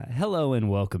Hello and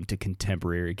welcome to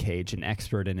Contemporary Cage, an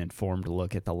expert and informed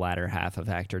look at the latter half of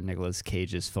actor Nicolas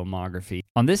Cage's filmography.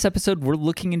 On this episode, we're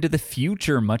looking into the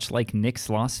future, much like Nick's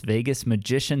Las Vegas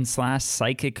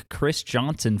magician/psychic Chris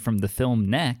Johnson from the film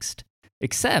Next.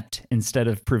 Except, instead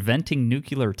of preventing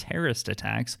nuclear terrorist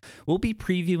attacks, we'll be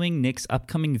previewing Nick's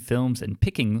upcoming films and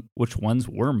picking which ones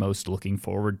we're most looking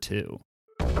forward to.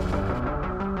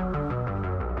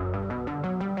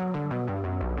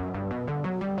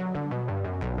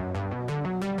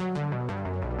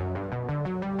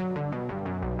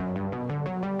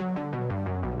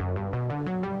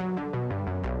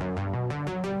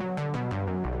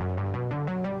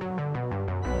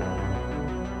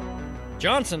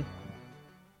 Johnson.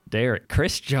 Derek,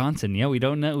 Chris Johnson. Yeah, we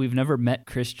don't know. We've never met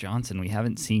Chris Johnson. We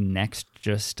haven't seen Next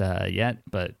just yet,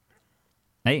 but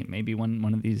hey, maybe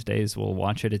one of these days we'll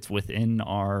watch it. It's within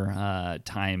our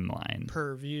timeline.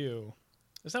 Purview.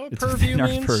 Is that what It's purview within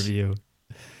means? our purview.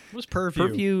 What's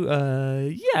purview?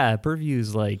 Purview,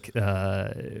 purview's like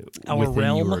within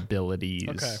realm? your abilities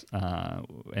Okay.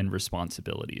 And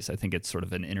responsibilities. I think it's sort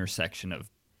of an intersection of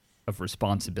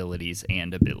responsibilities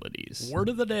and abilities. Word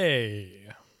of the day.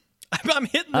 I'm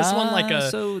hitting this one like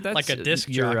a disc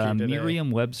your jockey today.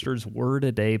 Merriam-Webster's Word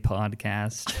a Day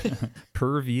podcast.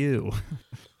 Purview.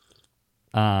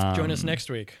 Join us next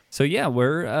week. So yeah,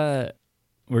 we're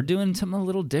doing something a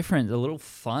little different, a little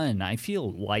fun. I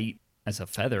feel light as a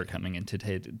feather coming into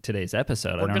today's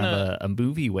episode. I don't have a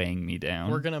movie weighing me down.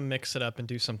 We're gonna mix it up and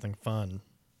do something fun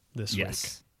this week.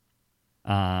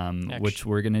 Which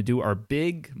we're gonna do our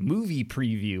big movie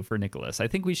preview for Nicholas. I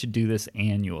think we should do this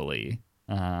annually,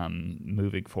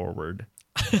 moving forward.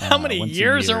 How many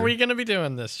years are we gonna be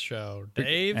doing this show,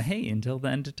 Dave? Hey, until the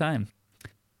end of time.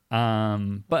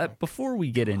 But before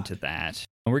we get into that,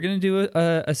 we're going to do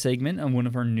a segment on one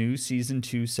of our new Season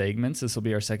 2 segments. This will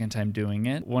be our second time doing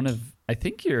it. One of, I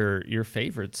think, your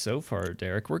favorites so far,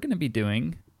 Derek. We're going to be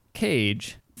doing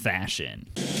Cage Fashion.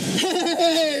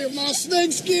 Hey, my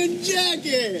snakeskin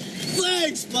jacket!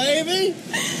 Thanks, baby!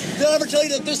 Did I ever tell you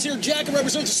that this here jacket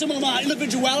represents a symbol of my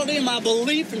individuality and my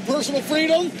belief in personal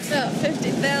freedom? About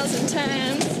 50,000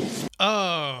 times.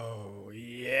 Oh,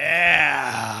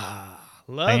 yeah.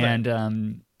 Love it.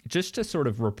 And just to sort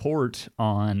of report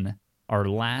on our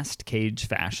last Cage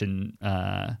Fashion,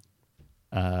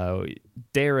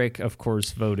 Derek, of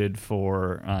course, voted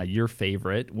for your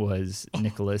favorite was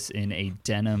Nicholas in a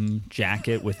denim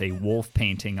jacket with a wolf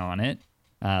painting on it.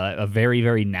 A very,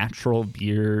 very natural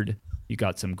beard. You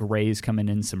got some grays coming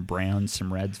in, some browns,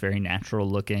 some reds, very natural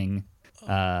looking.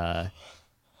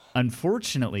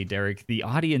 Unfortunately, Derek, the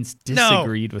audience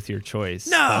disagreed with your choice.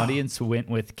 No. The audience went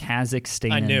with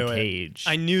Kazakhstan Cage.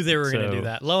 I knew they were going to do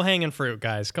that. Low-hanging fruit,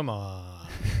 guys. Come on.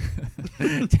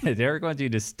 Derek wants you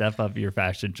to step up your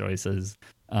fashion choices.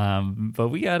 But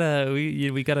we got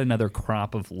another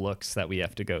crop of looks that we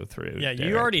have to go through. Yeah, Derek.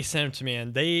 you already sent them to me,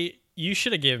 and you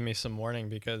should have given me some warning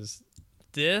because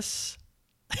this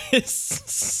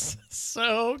is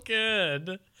so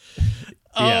good.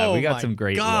 Yeah, we got some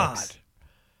great God. looks.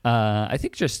 I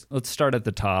think let's start at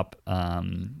the top.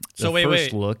 The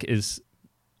first look is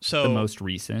the most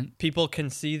recent. People can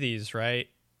see these, right?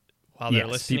 While they're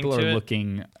listening people to are it?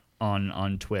 looking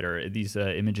on Twitter. These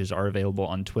images are available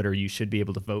on Twitter. You should be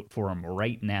able to vote for them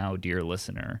right now, dear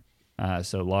listener.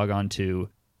 So log on to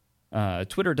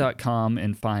twitter.com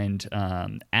and find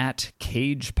at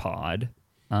CagePod,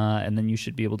 and then you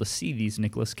should be able to see these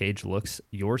Nicolas Cage looks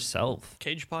yourself.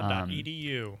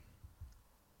 CagePod.edu.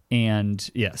 And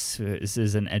yes, this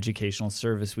is an educational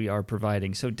service we are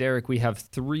providing. So, Derek, we have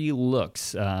 3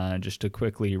 looks. Just to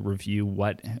quickly review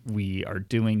what we are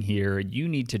doing here, you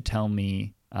need to tell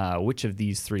me which of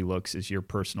these 3 looks is your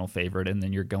personal favorite, and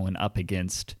then you're going up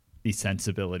against the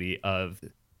sensibility of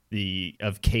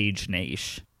Cage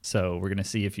Nation. So we're gonna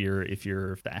see if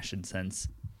your fashion sense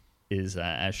is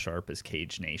as sharp as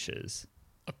Cage Nation's.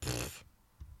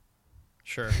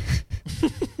 Sure.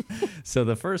 So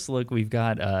the first look, we've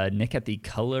got Nick at the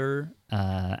Color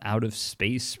Out of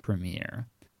Space premiere.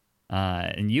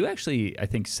 And you actually, I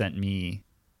think, sent me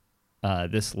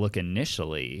this look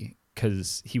initially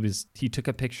because he took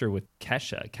a picture with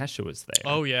Kesha. Kesha was there.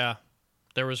 Oh, yeah.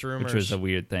 There was rumors. Which was a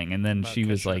weird thing. And then she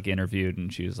was Kesha. like interviewed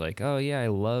and she was like, oh, yeah, I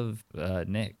love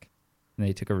Nick. And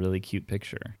they took a really cute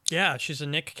picture. Yeah, she's a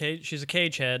Nick Cage. She's a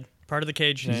Cage head. Part of the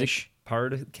Cage Nation.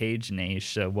 Part of Cage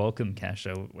Nation. Welcome,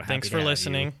 Kesha. Thanks for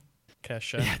listening,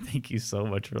 Kesha. Yeah, thank you so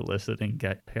much for listening,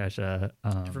 Kesha.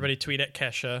 Everybody tweet at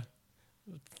Kesha,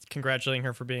 congratulating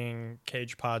her for being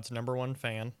Cage Pod's #1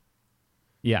 fan.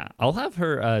 Yeah, I'll have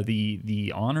her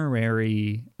the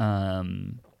honorary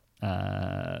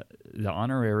the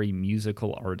honorary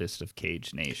musical artist of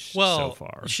Cage Nation Well, so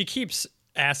far. she keeps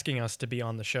asking us to be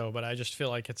on the show, but I just feel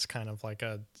like it's kind of like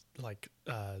a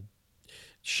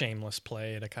shameless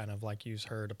play to kind of like use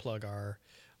her to plug our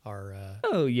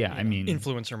Oh yeah, I mean,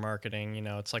 influencer marketing.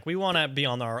 It's like we want to be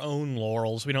on our own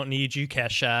laurels. We don't need you,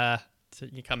 Kesha,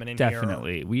 you coming in here.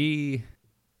 definitely. We,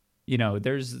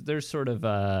 there's sort of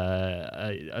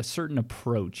a certain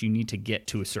approach you need to get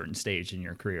to a certain stage in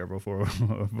your career before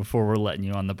we're letting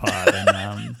you on the pod.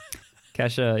 And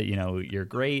Kesha, you're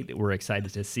great. We're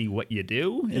excited to see what you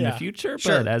do in the future,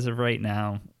 but as of right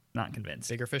now, not convinced.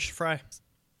 Bigger fish to fry.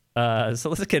 So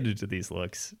let's get into these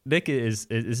looks. Nick this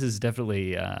is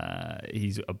definitely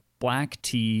he's a black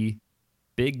tee,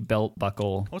 big belt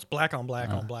buckle. What's black on black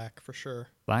on black for sure?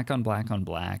 Black on black on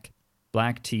black,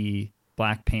 black tee,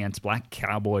 black pants, black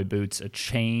cowboy boots, a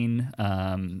chain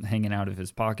hanging out of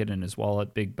his pocket in his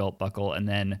wallet, big belt buckle, and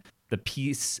then the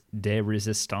piece de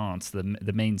resistance,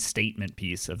 the main statement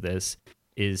piece of this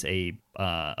is a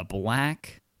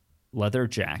black leather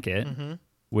jacket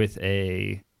with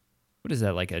a, what is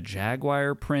that, like a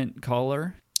jaguar print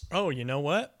collar? Oh, you know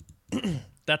what?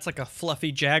 That's like a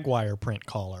fluffy jaguar print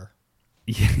collar.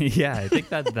 Yeah, I think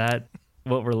that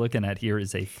what we're looking at here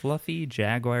is a fluffy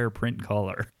jaguar print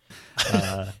collar.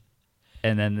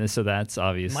 And then so that's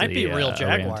obviously might be real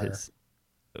jaguar.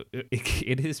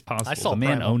 It is possible. I saw the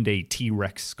man Primal. owned a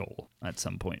T-Rex skull at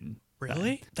some point.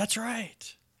 Really? That's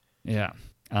right. Yeah.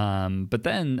 But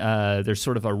then there's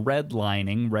sort of a red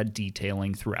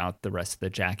detailing throughout the rest of the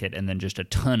jacket, and then just a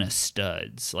ton of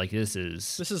studs. Like this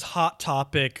is Hot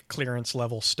Topic clearance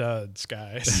level studs,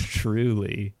 guys.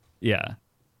 truly, yeah.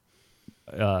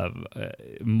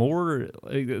 More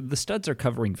the studs are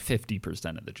covering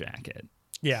 50% of the jacket.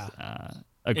 Yeah.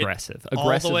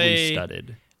 Aggressively way,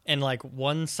 studded. And like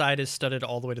one side is studded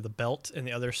all the way to the belt, and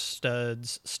the other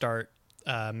studs start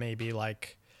maybe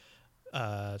like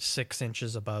 6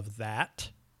 inches above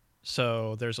that.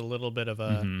 So there's a little bit of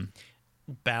a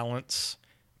balance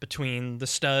between the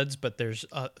studs, but there's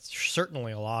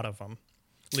certainly a lot of them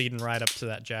leading right up to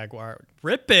that Jaguar.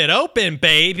 Rip it open,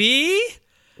 baby!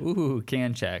 Ooh,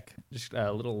 can check. Just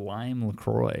a little lime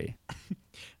LaCroix.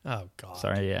 Oh, God.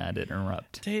 Sorry, yeah, I didn't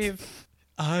interrupt. Dave,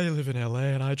 I live in L.A.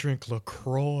 and I drink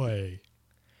LaCroix.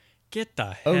 Get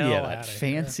the hell out of here. Oh, yeah, that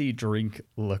fancy drink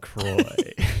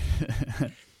LaCroix.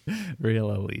 Real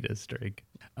elitist drink.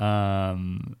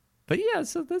 But yeah,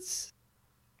 so that's,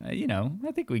 I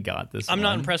think we got this I'm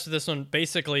not impressed with this one.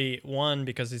 Basically, one,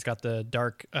 because he's got the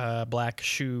dark black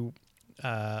shoe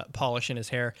polish in his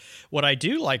hair. What I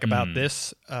do like about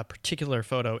this particular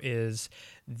photo is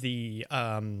the,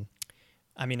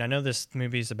 I know this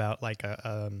movie's about like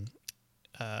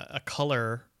a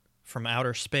color from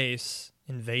outer space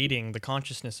invading the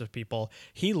consciousness of people.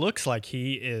 He looks like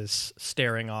he is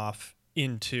staring off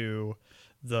into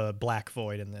the black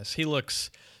void in this. He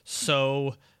looks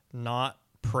so not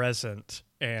present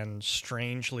and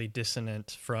strangely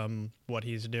dissonant from what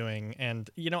he's doing. And,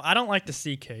 I don't like to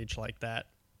see Cage like that.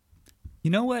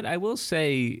 You know what? I will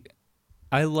say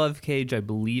I love Cage. I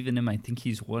believe in him. I think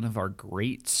he's one of our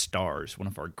great stars, one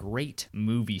of our great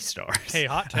movie stars. Hey,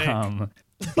 hot take.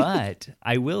 But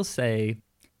I will say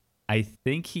I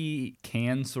think he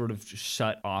can sort of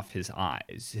shut off his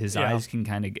eyes. His eyes can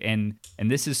kind of, and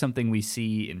this is something we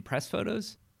see in press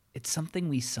photos. It's something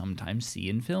we sometimes see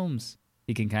in films.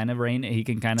 He can kind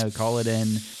of call it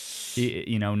in.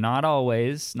 Not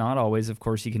always. Of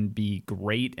course, he can be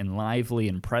great and lively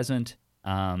and present.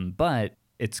 But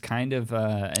it's kind of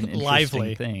an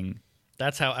interesting thing.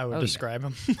 That's how I would describe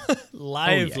him.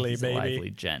 Lively, he's baby. A lively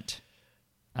gent.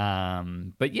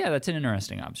 But yeah, that's an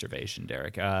interesting observation,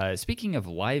 Derek. Speaking of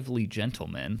lively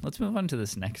gentlemen, let's move on to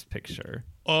this next picture.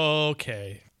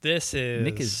 Okay, this is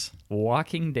Nick is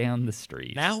walking down the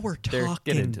street. Now we're talking, Derek,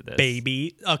 get into this,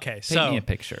 baby. Okay, paint me a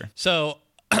picture. So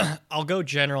I'll go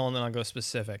general and then I'll go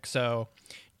specific. So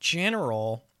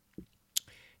general.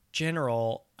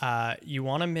 You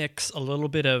want to mix a little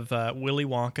bit of Willy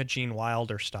Wonka, Gene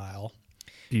Wilder style.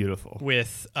 Beautiful.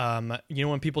 With,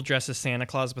 when people dress as Santa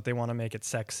Claus, but they want to make it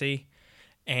sexy.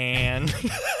 And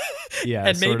yeah,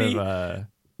 and sort maybe, of,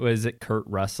 was it Kurt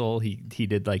Russell? He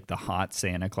did like the hot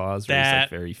Santa Claus where he's like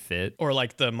very fit. Or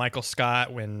like the Michael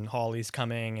Scott when Holly's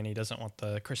coming and he doesn't want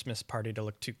the Christmas party to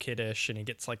look too kiddish and he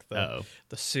gets like the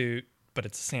suit, but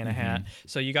it's a Santa hat.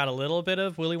 So you got a little bit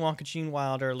of Willy Wonka, Gene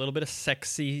Wilder, a little bit of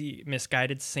sexy,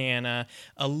 misguided Santa,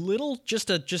 a little, just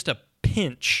a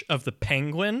pinch of the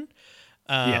Penguin.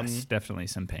 Yes, definitely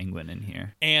some Penguin in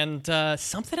here. And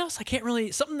something else,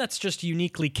 something that's just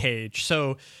uniquely Cage.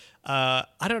 So I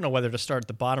don't know whether to start at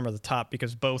the bottom or the top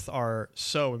because both are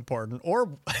so important,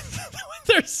 or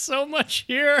there's so much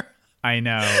here. I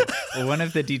know. One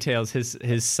of the details,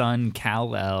 his son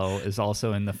Kal-El is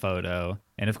also in the photo,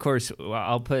 and of course,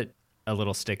 I'll put a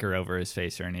little sticker over his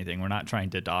face or anything. We're not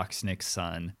trying to dox Nick's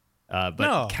son, but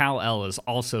No. Kal-El is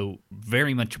also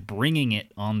very much bringing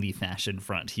it on the fashion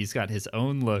front. He's got his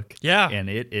own look, and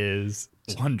it is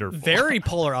wonderful. Very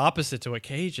polar opposite to what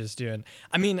Cage is doing.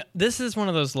 I mean, this is one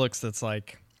of those looks that's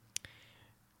like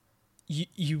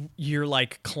you're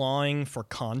like clawing for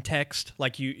context.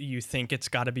 Like you think it's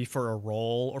got to be for a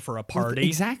role or for a party.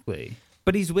 Exactly.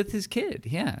 But he's with his kid.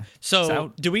 Yeah.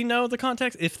 So do we know the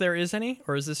context, if there is any,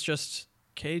 or is this just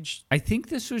Cage? I think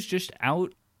this was just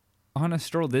out on a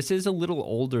stroll. This is a little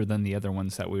older than the other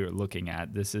ones that we were looking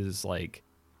at. This is like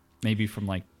maybe from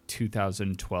like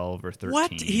 2012 or 13.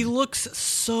 What? He looks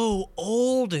so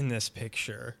old in this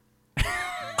picture.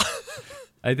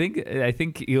 I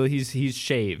think he's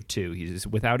shaved too. He's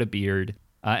without a beard.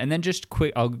 And then just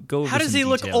quick, I'll go over How does some he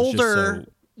look details older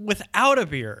without a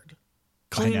beard?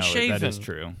 Clean I know, shaven. that is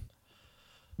true.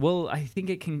 Well, I think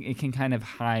it can kind of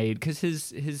hide because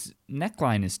his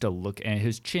neckline is still and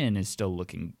his chin is still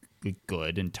looking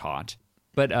good and taut.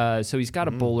 But so he's got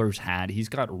a bowler's hat. He's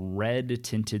got red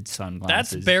tinted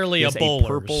sunglasses. That's barely a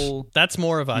bowler's. That's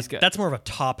more of a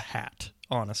top hat,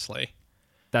 honestly.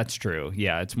 That's true.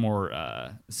 Yeah, it's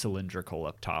more cylindrical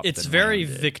up top. It's very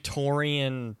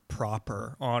Victorian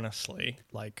proper, honestly.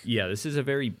 Yeah, this is a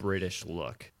very British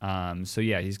look. So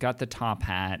yeah, he's got the top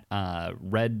hat,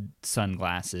 red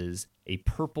sunglasses, a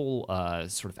purple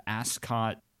sort of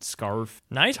ascot scarf.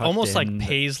 Nice, almost like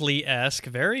Paisley-esque,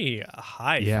 very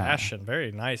high fashion,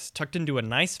 very nice, tucked into a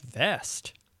nice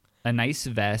vest. A nice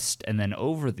vest, and then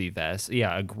over the vest,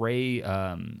 a gray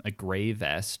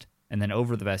vest. And then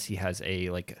over the vest, he has a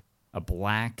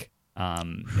black,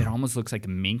 it almost looks like a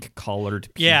mink-collared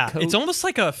peacoat. Yeah, it's almost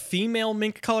like a female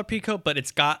mink-collared peacoat, but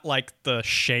it's got like the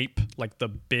shape, like the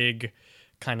big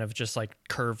kind of just like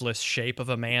curveless shape of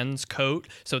a man's coat.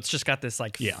 So it's just got this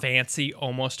like fancy,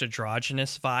 almost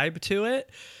androgynous vibe to it.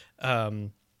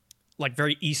 Like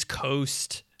very East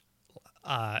Coast,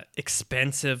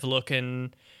 expensive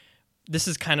looking. This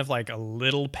is kind of like a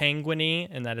little penguin-y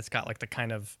in that it's got like the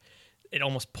kind of, it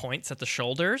almost points at the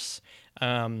shoulders.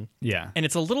 And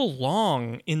it's a little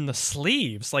long in the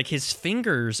sleeves. Like his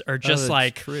fingers are just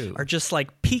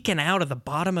peeking out of the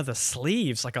bottom of the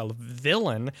sleeves like a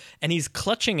villain. And he's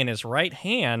clutching in his right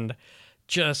hand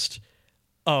just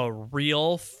a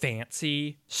real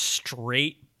fancy,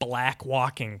 straight black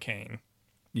walking cane.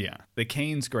 Yeah, the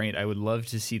cane's great. I would love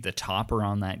to see the topper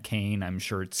on that cane. I'm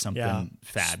sure it's something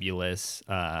fabulous.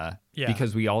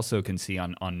 Because we also can see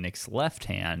on Nick's left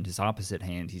hand, his opposite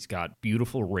hand, he's got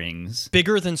beautiful rings.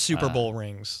 Bigger than Super Bowl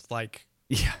rings.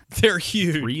 They're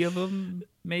huge. 3 of them,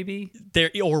 maybe?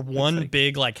 Or one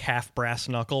big half brass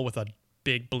knuckle with a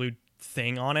big blue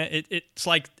thing on it. It's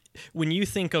like when you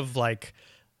think of like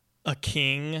a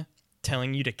king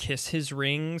telling you to kiss his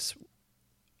rings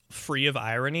free of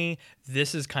irony,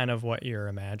 this is kind of what you're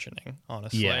imagining,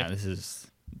 honestly. Yeah, this is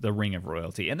the ring of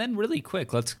royalty. And then really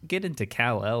quick, let's get into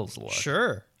Kal-El's look.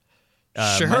 Sure.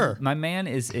 My man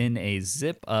is in a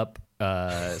zip-up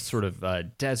sort of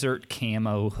desert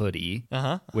camo hoodie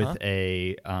with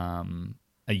a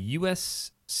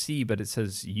USC, but it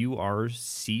says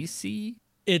URCC.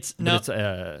 It's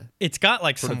got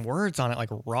like some words on it, like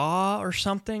raw or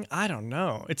something. I don't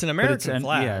know. It's an American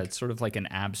flag. Yeah, it's sort of like an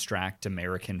abstract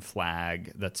American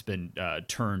flag that's been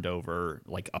turned over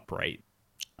like upright.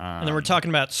 And then we're talking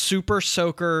about Super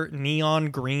Soaker neon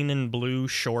green and blue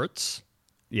shorts.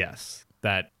 Yes,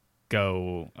 that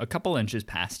go a couple inches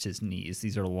past his knees.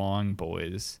 These are long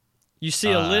boys. You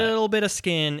see a little bit of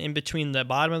skin in between the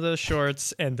bottom of those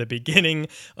shorts and the beginning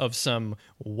of some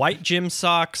white gym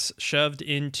socks shoved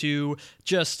into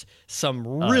just some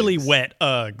really wet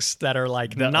Uggs that are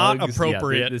like not Uggs,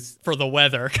 appropriate for the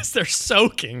weather because they're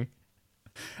soaking.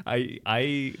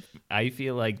 I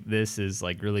feel like this is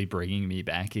like really bringing me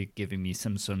back, giving me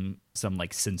some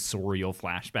like sensorial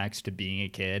flashbacks to being a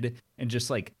kid and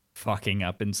just like fucking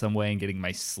up in some way and getting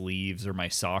my sleeves or my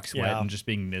socks wet and just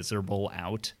being miserable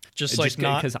out. Just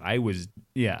because I was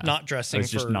not dressing. I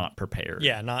was just not prepared.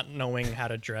 Yeah, not knowing how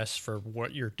to dress for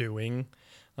what you're doing.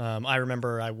 I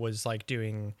remember I was like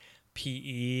doing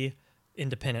PE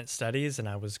independent studies, and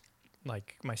I was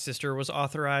like, my sister was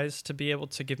authorized to be able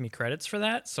to give me credits for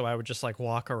that, so I would just like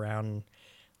walk around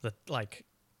the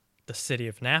city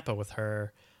of Napa with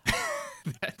her.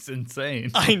 That's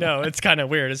insane. I know, it's kind of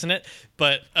weird, isn't it?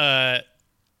 But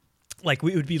like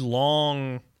we would be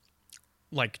long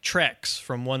like treks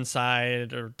from one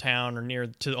side or town or near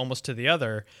to almost to the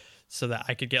other, so that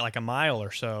I could get like a mile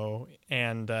or so.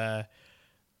 And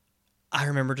I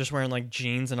remember just wearing like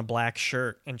jeans and a black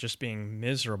shirt and just being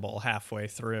miserable halfway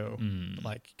through.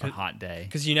 Like A hot day.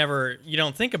 because you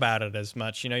don't think about it as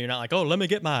much. You're not like, oh, let me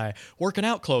get my working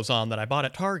out clothes on that I bought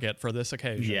at Target for this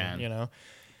occasion. Yeah.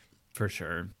 For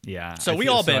sure. Yeah. So we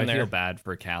all been there. I feel bad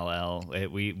for Kal-El.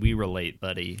 We relate,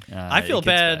 buddy. I feel it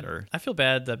gets bad. better. I feel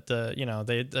bad that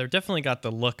they're definitely got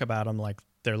the look about them like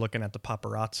they're looking at the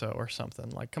paparazzo or something.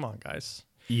 Like, come on, guys.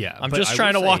 Yeah. I'm but just I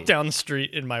trying to will walk say, down the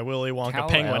street in my Willy Wonka Kal-El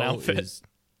penguin outfit.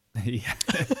 Yeah.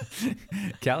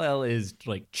 Kal-El is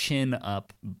like chin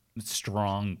up,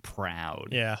 strong, proud.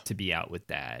 Yeah. To be out with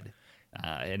Dad.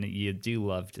 And you do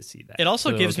love to see that. It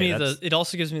also gives me that's-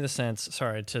 the sense,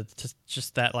 sorry, to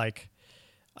just that, like,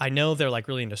 I know they're like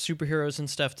really into superheroes and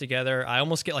stuff together. I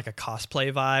almost get like a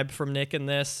cosplay vibe from Nick in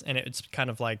this, and it's kind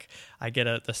of like I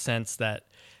get the sense that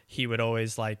he would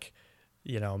always like,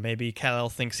 maybe Kal-El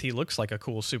thinks he looks like a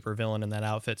cool supervillain in that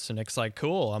outfit, so Nick's like,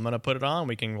 cool, I'm gonna put it on.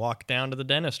 We can walk down to the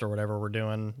dentist or whatever we're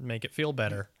doing, make it feel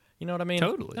better. You know what I mean?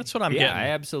 Totally. That's what I'm yeah, getting. I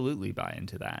absolutely buy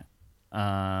into that.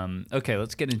 Okay,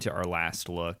 let's get into our last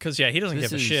look. Because he doesn't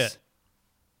give a shit.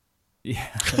 Yeah.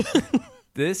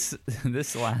 This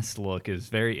last look is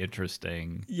very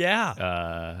interesting.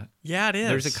 Yeah. Yeah, it is.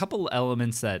 There's a couple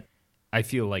elements that I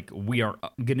feel like we are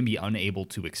going to be unable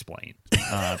to explain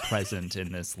present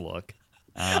in this look.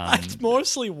 It's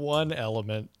mostly one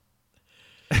element.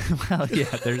 Well,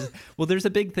 yeah. There's a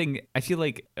big thing. I feel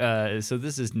like so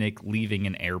this is Nick leaving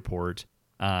an airport.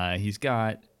 He's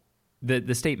got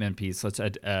the statement piece. Let's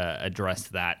address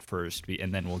that first,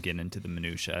 and then we'll get into the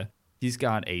minutia. He's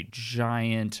got a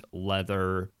giant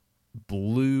leather,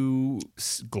 blue,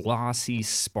 glossy,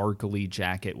 sparkly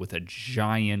jacket with a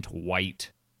giant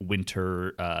white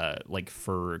winter, like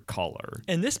fur collar.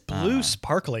 And this blue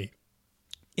sparkly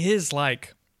is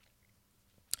like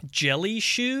jelly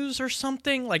shoes or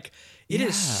something. Like it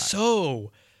is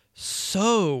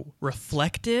so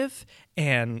reflective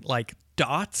and like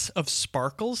dots of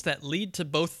sparkles that lead to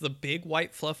both the big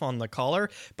white fluff on the collar,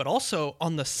 but also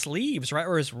on the sleeves, right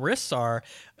where his wrists are,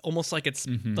 almost like it's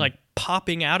like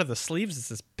popping out of the sleeves. It's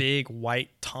this big white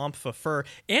tomf of fur,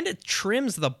 and it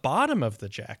trims the bottom of the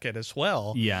jacket as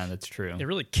well. Yeah, that's true. It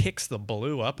really kicks the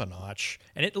blue up a notch,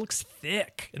 and it looks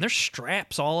thick, and there's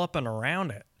straps all up and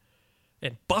around it,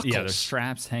 and buckles. Yeah, there's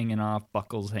straps hanging off,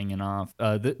 buckles hanging off.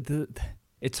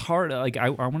 It's hard. Like I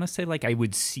want to say, like I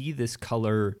would see this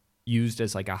color used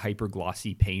as like a hyper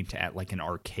glossy paint at like an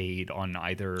arcade on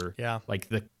either like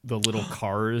the little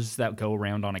cars that go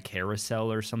around on a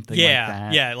carousel or something like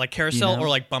that. Yeah, like carousel or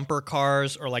like bumper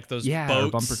cars or like those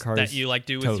boats bumper cars. that you like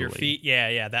do with your feet.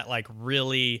 Yeah, that like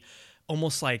really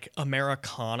almost like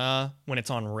Americana when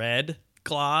it's on red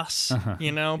gloss,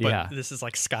 but this is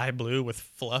like sky blue with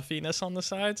fluffiness on the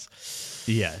sides.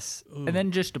 Yes. Ooh. And then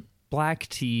just black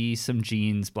tee, some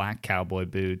jeans, black cowboy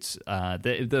boots.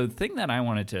 The thing that I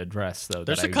wanted to address, though,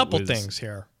 there's a couple things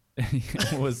here.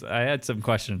 I had some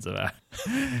questions about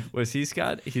was he's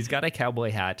got a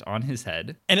cowboy hat on his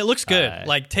head, and it looks good.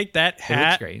 Like take that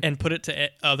hat and put it to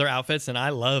other outfits, and I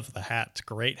love the hat. It's a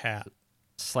great hat.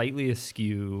 Slightly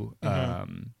askew.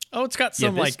 It's got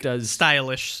some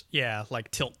stylish, like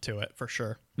tilt to it for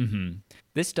sure. Mm-hmm.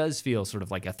 This does feel sort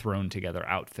of like a thrown together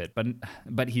outfit,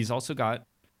 but he's also got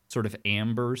sort of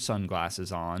amber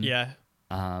sunglasses on. Yeah.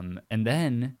 And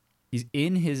then he's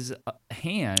in his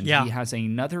hand, he has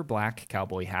another black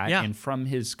cowboy hat. Yeah. And from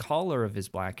his collar of his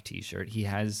black t-shirt, he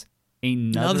has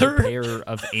another pair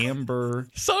of amber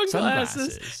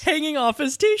sunglasses hanging off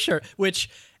his t-shirt, which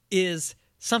is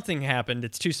something happened.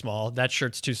 It's too small. That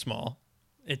shirt's too small.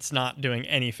 It's not doing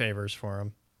any favors for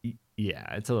him.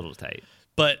 Yeah, it's a little tight.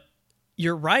 But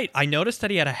you're right. I noticed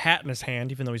that he had a hat in his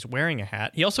hand, even though he's wearing a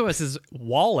hat. He also has his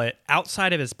wallet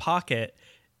outside of his pocket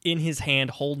in his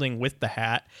hand holding with the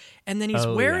hat. And then he's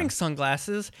wearing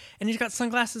sunglasses, and he's got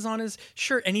sunglasses on his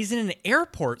shirt, and he's in an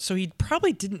airport, so he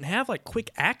probably didn't have like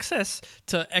quick access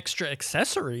to extra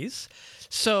accessories.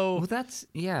 So that's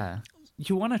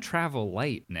you want to travel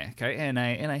light, Nick.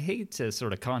 I hate to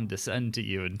sort of condescend to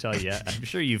you and tell you, I'm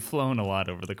sure you've flown a lot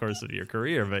over the course of your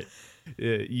career, but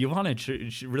you want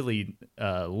to really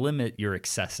limit your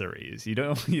accessories. You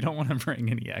don't want to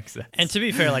bring any excess. And to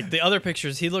be fair, like the other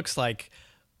pictures, he looks like,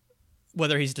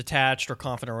 whether he's detached or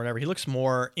confident or whatever, he looks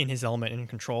more in his element and in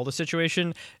control of the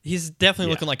situation. He's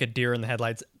definitely looking like a deer in the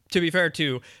headlights. To be fair,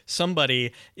 too,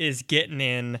 somebody is getting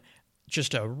in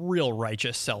just a real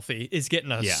righteous selfie, is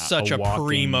getting such a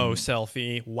primo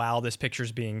selfie while this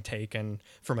picture's being taken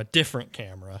from a different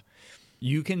camera.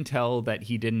 You can tell that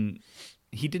he didn't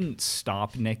he didn't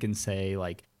stop Nick and say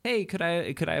like, "Hey, could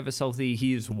I have a selfie?"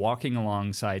 He's walking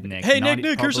alongside Nick. Hey, not,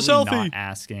 Nick, here's a probably selfie. Not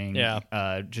asking.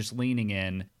 Yeah. Just leaning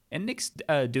in, and Nick's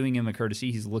doing him a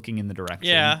courtesy. He's looking in the direction.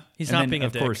 Yeah, he's and not then, being a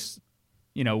of dick. course,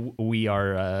 we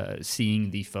are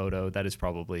seeing the photo that is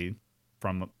probably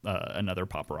from another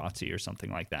paparazzi or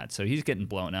something like that. So he's getting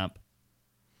blown up.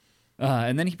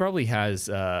 And then he probably has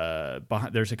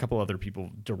there's a couple other people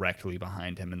directly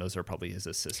behind him, and those are probably his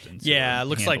assistants. Yeah, it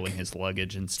looks like handling his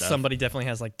luggage and stuff. Somebody definitely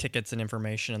has like tickets and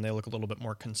information, and they look a little bit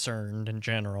more concerned in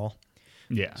general.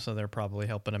 Yeah, so they're probably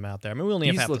helping him out there. I mean, we only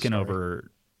have half the story.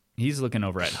 He's looking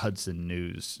over at Hudson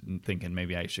News and thinking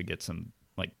maybe I should get some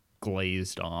like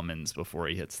glazed almonds before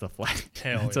he hits the flight.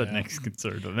 That's what Nick's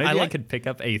concerned with. Maybe I could pick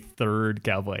up a third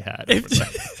cowboy hat. Over there.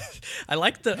 I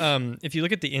like the if you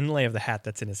look at the inlay of the hat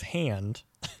that's in his hand,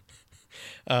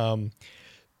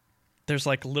 there's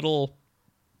like little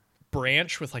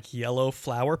branch with like yellow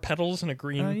flower petals and a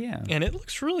green. Oh yeah, and it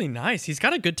looks really nice. He's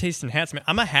got a good taste in hats. Man,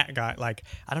 I'm a hat guy. Like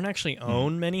I don't actually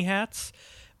own many hats,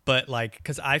 but like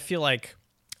because I feel like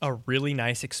a really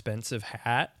nice expensive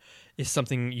hat is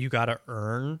something you got to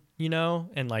earn,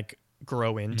 and like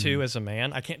grow into as a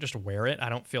man. I can't just wear it. I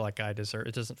don't feel like I deserve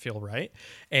it. Doesn't feel right.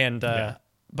 And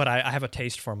but I have a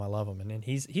taste for him. I love him, and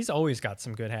he's always got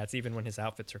some good hats, even when his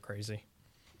outfits are crazy.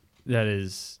 That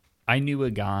is. I knew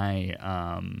a guy.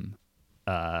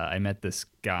 I met this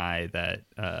guy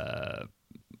that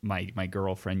my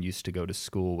girlfriend used to go to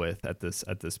school with at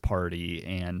this party,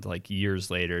 and like years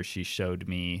later, she showed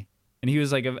me. And he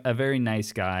was like a very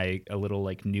nice guy, a little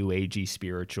like new agey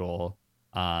spiritual.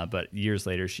 But years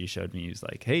later, she showed me. He was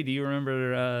like, "Hey, do you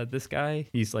remember this guy?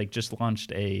 He's like just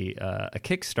launched a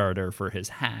Kickstarter for his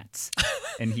hats,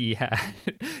 and he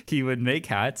would make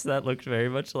hats that looked very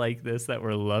much like this, that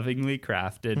were lovingly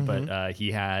crafted. But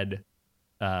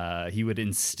he would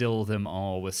instill them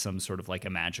all with some sort of like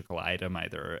a magical item,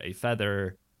 either a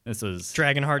feather. This was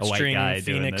dragon a white heartstring, guy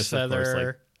doing phoenix this, feather." Of course,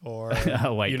 like, or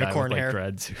a white unicorn guy with, hair. like,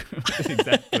 dreads.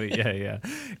 Exactly. Yeah.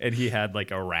 And he had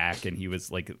like a rack, and he was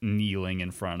like kneeling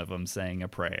in front of them, saying a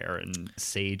prayer and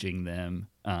saging them.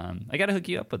 I gotta hook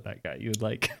you up with that guy. You would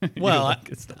like. Well,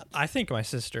 I think my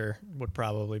sister would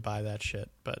probably buy that shit,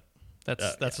 but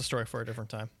that's a story for a different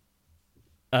time.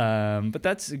 But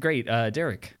that's great,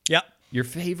 Derek. Yeah. Your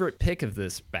favorite pick of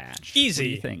this batch? Easy. What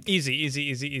do you think?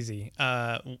 Easy.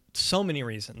 So many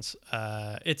reasons.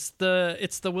 It's the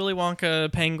Willy Wonka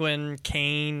penguin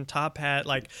cane top hat.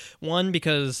 Like, one,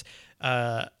 because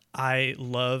I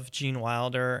love Gene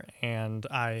Wilder, and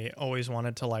I always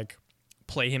wanted to like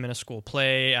play him in a school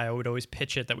play. I would always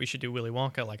pitch it that we should do Willy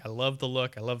Wonka. Like, I love the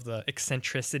look. I love the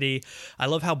eccentricity. I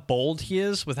love how bold he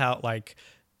is without like.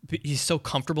 He's so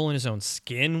comfortable in his own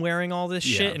skin wearing all this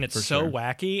shit, and it's so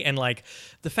wacky. And like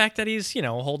the fact that he's,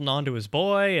 holding on to his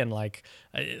boy, and like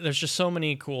there's just so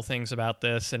many cool things about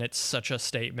this, and it's such a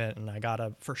statement, and I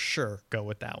gotta for sure go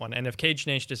with that one. And if Cage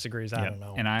Nation disagrees, I don't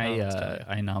know. And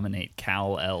I nominate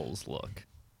Kal-El's look.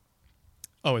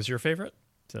 Oh, is your favorite?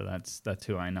 So that's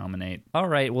who I nominate. All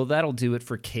right, well, that'll do it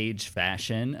for Cage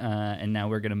Fashion. And now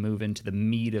we're going to move into the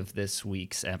meat of this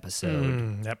week's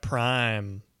episode. That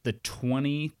prime. The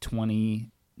 2020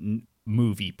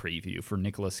 movie preview for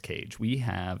Nicolas Cage. We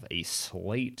have a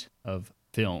slate of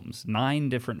films, 9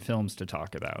 different films to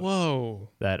talk about. Whoa.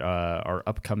 That are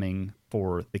upcoming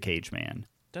for the Cage Man.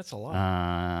 That's a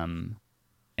lot.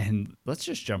 And let's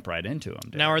just jump right into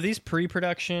them. Derek. Now, are these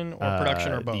pre-production or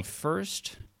production or both? The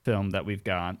first film that we've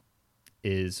got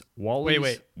is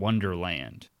Wally's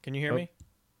Wonderland. Can you hear me?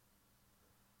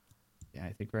 Yeah,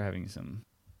 I think we're having some...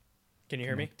 Can you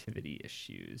hear me? Connectivity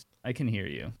issues. I can hear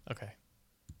you. Okay.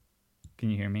 Can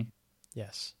you hear me?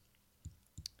 Yes.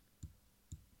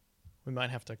 We might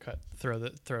have to throw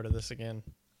to this again.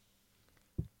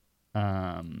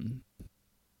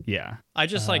 Yeah. I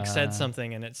just said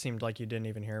something and it seemed like you didn't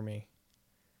even hear me.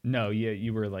 No,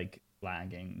 you were like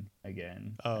lagging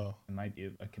again. Oh. It might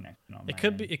be a connection on it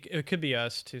could be it could be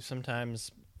us too. Sometimes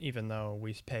even though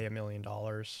we pay $1 million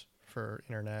for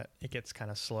internet, it gets kind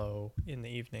of slow in the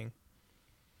evening.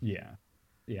 Yeah,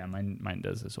 mine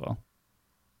does as well.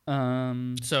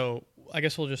 So I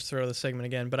guess we'll just throw the segment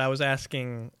again. But I was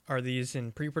asking, are these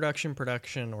in pre-production,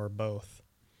 production, or both?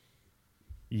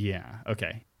 Yeah.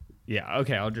 Okay.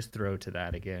 I'll just throw to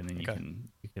that again, and you can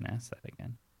ask that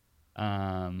again.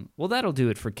 Well, that'll do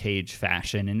it for Cage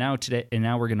Fashion, and now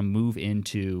we're gonna move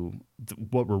into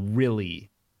what we're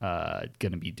really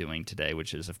gonna be doing today,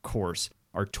 which is, of course,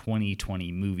 our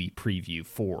 2020 movie preview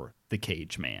for The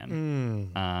Cage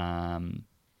Man.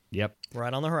 Yep.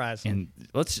 Right on the horizon. And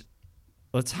let's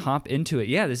hop into it.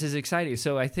 Yeah, this is exciting.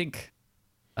 So I think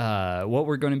what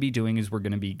we're going to be doing is we're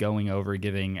going to be going over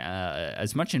giving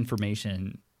as much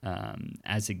information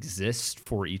as exists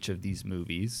for each of these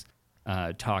movies,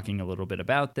 talking a little bit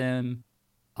about them.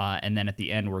 And then at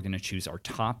the end, we're going to choose our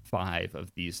top 5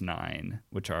 of these 9,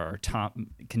 which are our top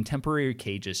Contemporary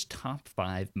Cage's top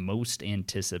 5 most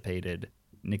anticipated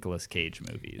Nicolas Cage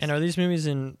movies. And are these movies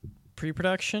in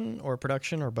pre-production or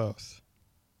production or both?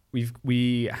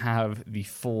 We have the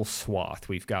full swath.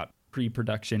 We've got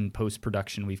pre-production,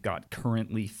 post-production. We've got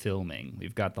currently filming.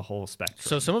 We've got the whole spectrum.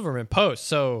 So some of them are in post.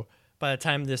 So by the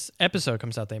time this episode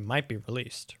comes out, they might be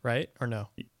released, right? Or no?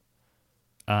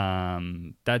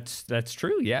 That's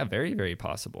true. Yeah, very, very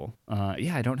possible.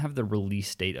 Yeah, I don't have the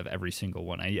release date of every single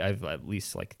one. I've at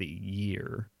least like the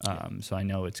year. So I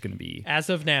know it's going to be as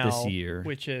of now this year,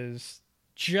 which is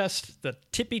just the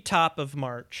tippy top of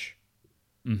March.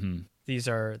 Mm-hmm. These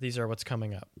are what's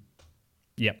coming up.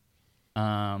 Yep.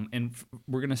 And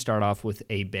we're going to start off with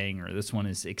a banger. This one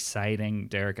is exciting.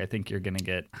 Derek, I think you're going to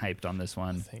get hyped on this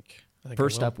one. I think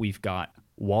First up, we've got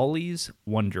Wally's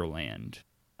Wonderland.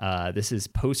 This is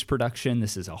post-production.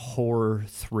 This is a horror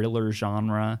thriller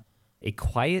genre. A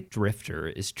quiet drifter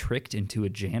is tricked into a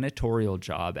janitorial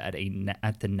job at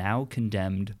the now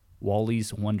condemned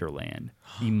Wally's Wonderland.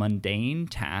 The mundane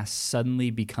tasks suddenly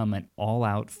become an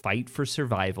all-out fight for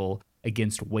survival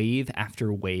against wave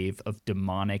after wave of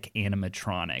demonic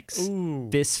animatronics.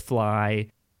 Ooh. Fists fly,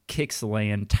 kicks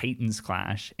land, titans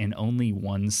clash, and only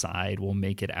one side will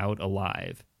make it out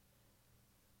alive.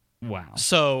 Wow.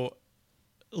 So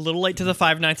a little late to the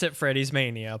Five Nights at Freddy's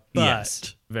mania, but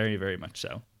yes, very, very much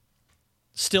so.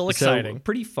 Still exciting. So,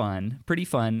 pretty fun.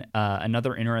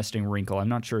 Another interesting wrinkle. I'm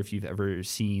not sure if you've ever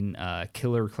seen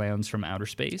Killer Clowns from Outer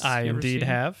Space. I indeed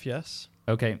have, yes.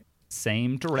 Okay.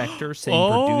 Same director, same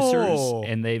Oh. producers,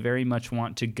 and they very much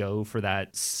want to go for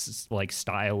that like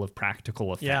style of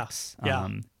practical effects. Yeah.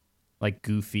 Like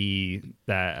goofy,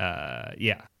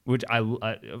 which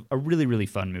a really, really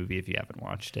fun movie if you haven't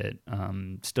watched it.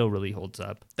 Still really holds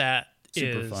up. That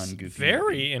Super is fun, goofy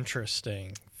very movie.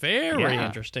 interesting. Very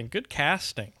interesting. Good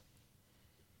casting.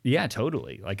 Yeah,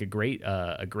 totally. Like a great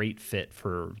fit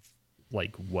for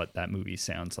like what that movie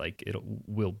sounds like it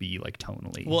will be like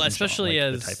tonally. Well, especially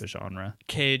like as the type of genre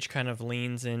Cage kind of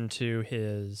leans into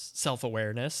his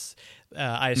self-awareness.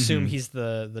 I assume he's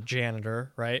the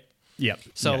janitor, right? Yep.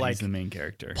 So yeah, like he's the main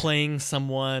character. Playing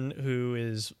someone who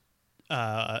is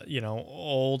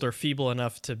old or feeble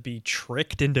enough to be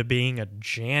tricked into being a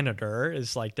janitor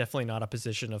is like definitely not a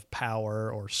position of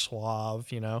power or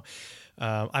suave,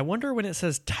 I wonder when it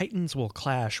says Titans will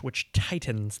clash, which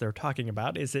Titans they're talking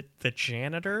about. Is it the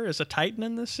janitor is a Titan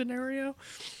in this scenario?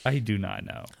 I do not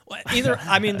know. Well,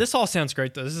 this all sounds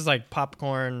great though. This is like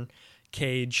popcorn,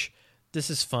 Cage.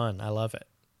 This is fun. I love it.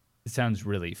 It sounds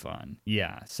really fun.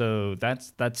 Yeah, so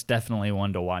that's definitely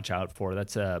one to watch out for.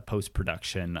 That's a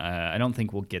post-production. I don't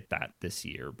think we'll get that this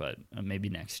year, but maybe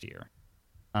next year.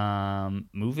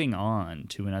 Moving on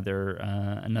to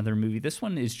another movie. This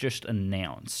one is just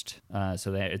announced,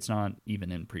 so that it's not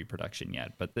even in pre-production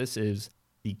yet. But this is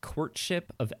The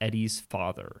Courtship of Eddie's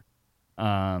Father.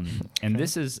 And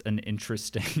this is an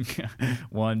interesting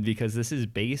one because this is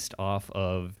based off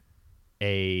of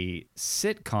a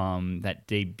sitcom that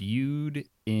debuted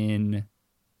in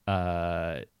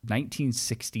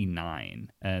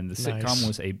 1969, and the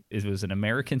sitcom was an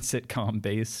American sitcom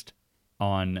based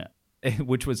on,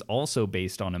 which was also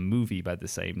based on a movie by the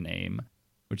same name,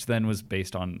 which then was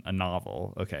based on a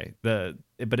novel. Okay, but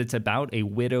it's about a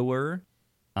widower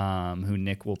who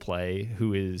Nick will play,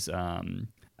 who is a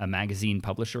magazine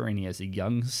publisher, and he has a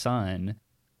young son,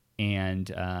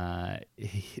 and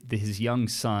his young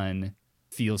son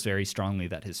feels very strongly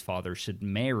that his father should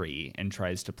marry and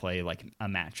tries to play like a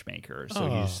matchmaker. So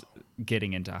he's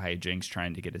getting into hijinks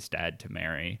trying to get his dad to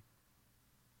marry.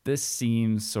 This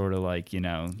seems sort of like,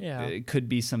 it could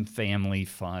be some family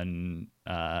fun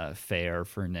fare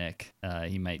for Nick.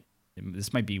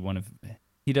 This might be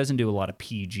he doesn't do a lot of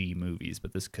PG movies,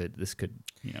 but this could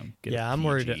get a I'm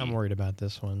PG. worried about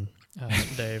this one,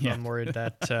 Dave. Yeah. I'm worried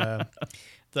that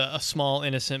a small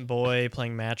innocent boy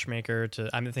playing matchmaker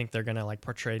I think they're gonna like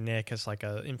portray Nick as like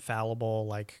a infallible,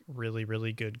 like really,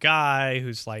 really good guy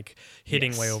who's like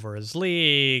hitting way over his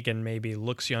league and maybe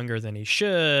looks younger than he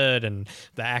should, and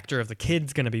the actor of the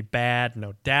kid's gonna be bad,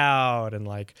 no doubt, and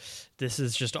like this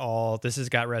has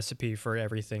got recipe for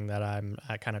everything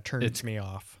that kind of turns me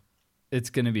off. It's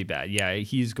going to be bad. Yeah,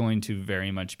 he's going to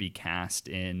very much be cast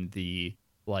in the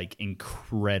like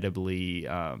incredibly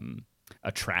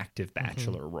attractive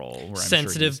bachelor role. Where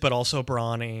Sensitive, I'm sure but also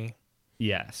brawny.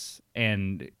 Yes.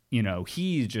 And, you know,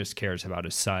 he just cares about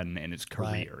his son and his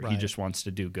career. Right. He just wants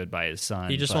to do good by his son.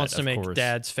 He just but wants to of make course,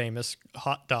 Dad's famous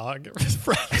hot dog.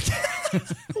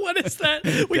 What is that?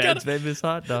 Dad's famous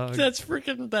hot dog. That's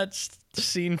freaking that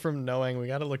scene from Knowing. We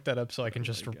got to look that up so I can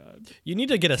just. You need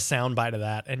to get a soundbite of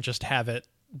that and just have it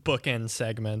bookend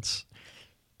segments.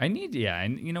 And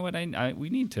you know what? We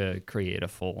need to create a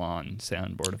full-on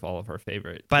soundboard of all of our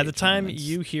favorite. By the time moments.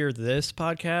 you hear this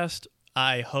podcast,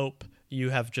 I hope you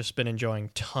have just been enjoying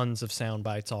tons of sound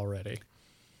bites already.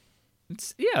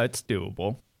 It's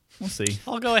doable. We'll see.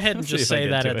 I'll go ahead and We'll see just if I say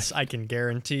get that to it. I can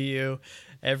guarantee you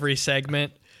every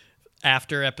segment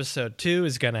after episode 2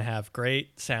 is going to have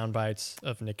great sound bites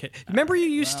of Nick Cage. Remember you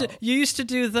used to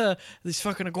do these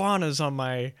fucking iguanas on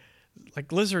my,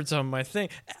 like lizards on my thing.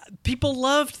 People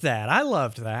loved that. I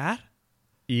loved that.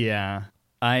 Yeah.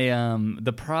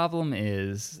 The problem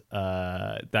is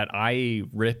that I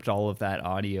ripped all of that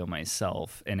audio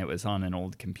myself, and it was on an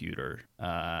old computer.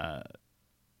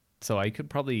 So I could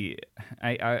probably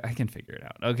I can figure it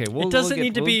out. Okay, it doesn't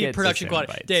need to be production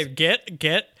quality. Bites. Dave,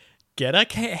 get a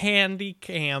handy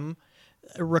cam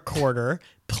recorder,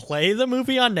 play the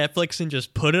movie on Netflix, and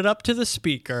just put it up to the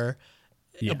speaker.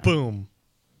 Yeah. Boom.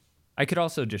 I could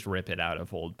also just rip it out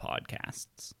of old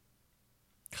podcasts.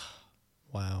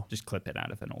 Wow. Just clip it out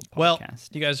of an old podcast. Well,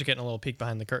 you guys are getting a little peek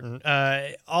behind the curtain.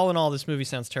 All in all, this movie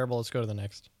sounds terrible. Let's go to the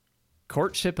next.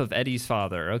 Courtship of Eddie's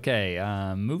father. Okay,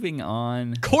 moving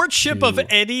on. Courtship of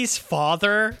Eddie's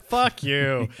father? Fuck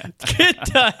you. Get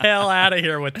the hell out of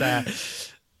here with that.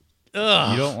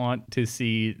 Ugh. You don't want to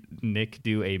see Nick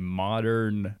do a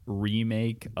modern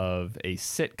remake of a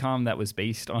sitcom that was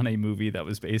based on a movie that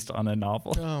was based on a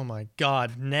novel Oh my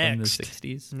God. Next. from the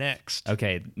 60s. Next.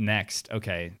 Okay, next.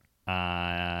 Okay.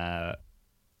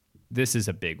 This is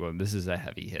a big one. This is a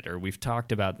heavy hitter. We've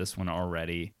talked about this one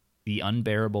already. The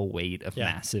unbearable weight of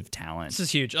massive talent. This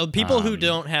is huge. People who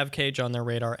don't have Cage on their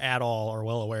radar at all are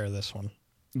well aware of this one.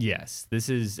 Yes, this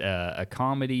is a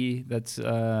comedy that's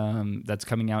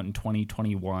coming out in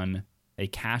 2021. A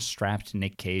cash-strapped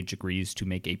Nick Cage agrees to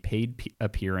make a paid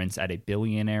appearance at a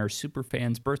billionaire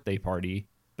superfan's birthday party,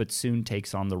 but soon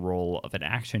takes on the role of an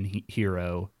action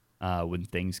hero when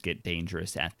things get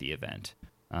dangerous at the event.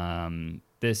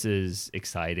 This is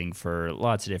exciting for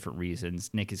lots of different reasons.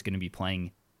 Nick is going to be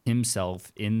playing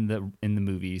himself in the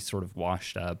movie, sort of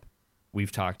washed up.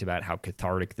 We've talked about how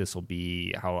cathartic this will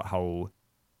be. How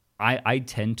I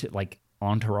tend to like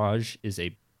Entourage is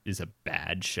a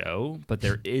bad show, but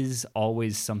there is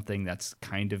always something that's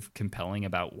kind of compelling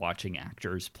about watching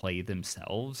actors play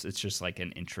themselves. It's just like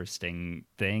an interesting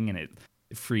thing, and it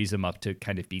frees them up to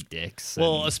kind of be dicks.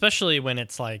 Well, especially when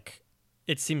it's like,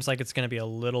 it seems like it's going to be a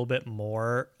little bit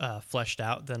more fleshed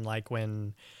out than like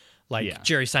when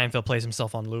Jerry Seinfeld plays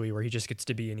himself on Louie, where he just gets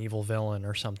to be an evil villain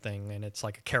or something, and it's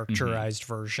like a characterized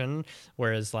version.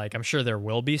 Whereas like I'm sure there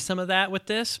will be some of that with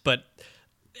this, but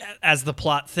as the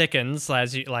plot thickens,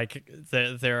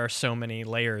 there are so many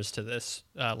layers to this,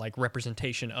 like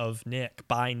representation of Nick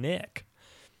by Nick.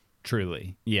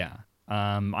 Truly, yeah.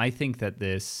 I think that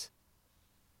this.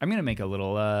 I'm gonna make a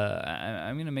little.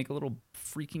 I'm gonna make a little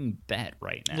freaking bet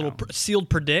right now. A little sealed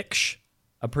prediction.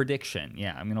 A prediction,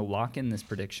 yeah. I'm gonna lock in this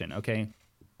prediction. Okay,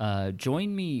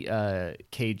 join me,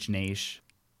 Cage Nash,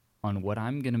 on what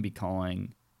I'm gonna be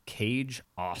calling Cage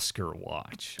Oscar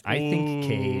Watch. I think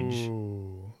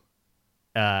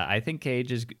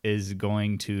Cage is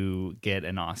going to get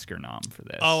an Oscar nom for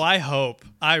this. Oh, I hope.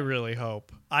 I really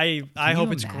hope. I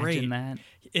hope it's great. That?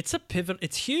 It's a pivot.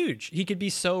 It's huge. He could be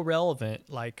so relevant,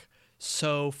 like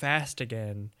so fast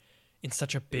again, in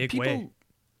such a big way.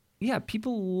 Yeah,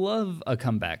 people love a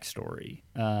comeback story.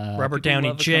 Robert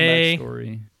Downey Jr.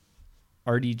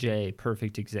 RDJ,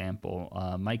 perfect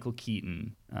example. Michael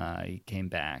Keaton, he came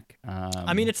back.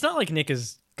 I mean, it's not like Nick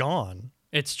is gone.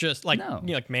 It's just like, no. You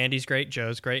know, like Mandy's great,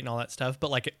 Joe's great, and all that stuff.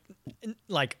 But like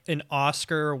an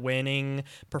Oscar-winning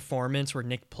performance where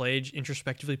Nick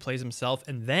introspectively plays himself,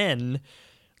 and then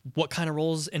what kind of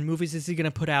roles and movies is he going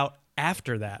to put out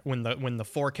after that, when the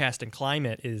forecast and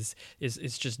climate is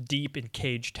just deep in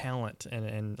Cage talent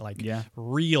and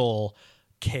real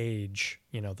Cage,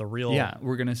 you know, the real. Yeah,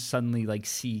 we're gonna suddenly like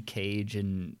see Cage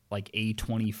in like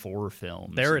A24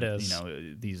 films. There it is. You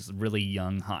know, these really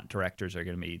young hot directors are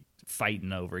gonna be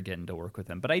fighting over getting to work with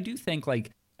him. But I do think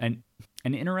like an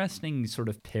interesting sort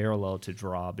of parallel to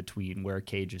draw between where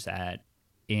Cage is at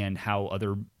and how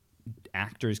other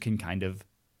actors can kind of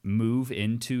move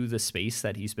into the space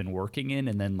that he's been working in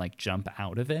and then like jump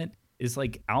out of it is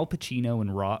like Al Pacino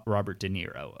and Robert De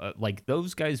Niro. Like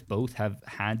those guys both have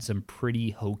had some pretty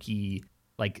hokey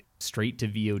like straight to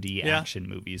VOD action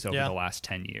movies over the last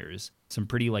 10 years. Some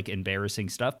pretty like embarrassing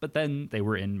stuff, but then they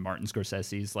were in Martin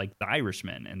Scorsese's like The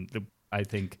Irishman, and I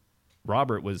think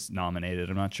Robert was nominated.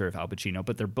 I'm not sure if Al Pacino,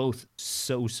 but they're both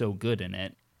so good in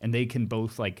it, and they can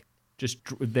both like just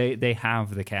they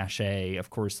have the cachet.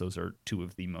 Of course, those are two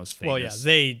of the most famous,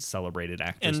 celebrated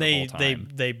actors and of all time.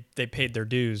 they paid their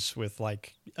dues with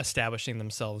like establishing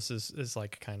themselves as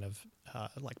like kind of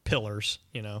like pillars,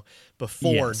 you know,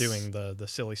 before doing the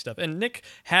silly stuff. And Nick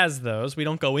has those. We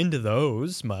don't go into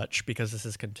those much because this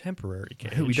is contemporary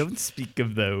Cage. We don't speak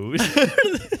of those.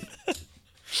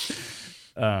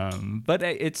 But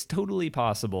it's totally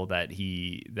possible that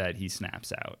he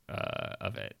snaps out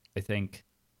of it. I think,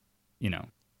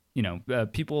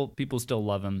 people still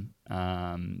love him.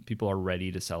 People are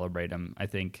ready to celebrate him, I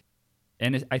think.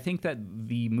 And I think that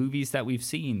the movies that we've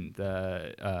seen,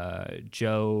 the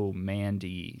Joe,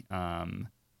 Mandy, is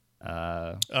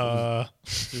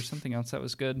there something else that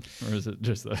was good, or is it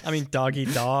just I mean, Doggy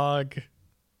Dog?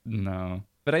 No,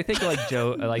 but I think like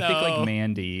Joe, I think like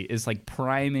Mandy is like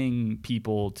priming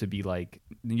people to be like,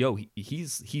 yo,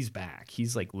 he's back.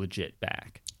 He's like legit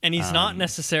back, and he's not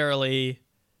necessarily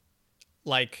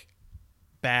like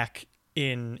back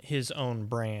in his own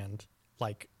brand,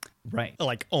 like. Right.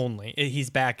 Like only.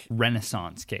 He's back.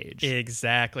 Renaissance Cage.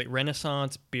 Exactly.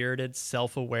 Renaissance, bearded,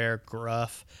 self-aware,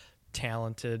 gruff,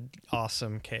 talented,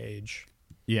 awesome Cage.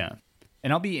 Yeah.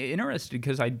 And I'll be interested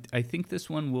because I think this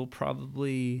one will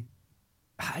probably...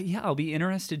 I'll be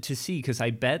interested to see because I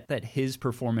bet that his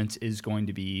performance is going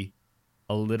to be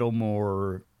a little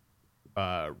more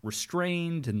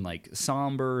restrained and like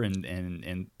somber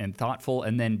and thoughtful.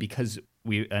 And then because...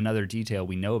 another detail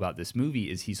we know about this movie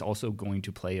is he's also going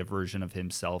to play a version of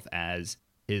himself as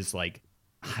his like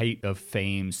height of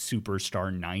fame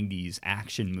superstar 90s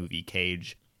action movie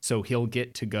Cage. So he'll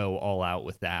get to go all out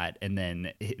with that. And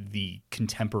then the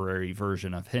contemporary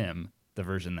version of him, the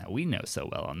version that we know so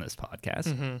well on this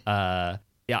podcast,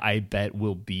 I bet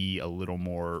will be a little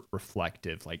more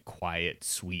reflective, like quiet,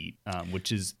 sweet,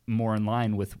 which is more in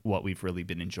line with what we've really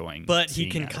been enjoying. But he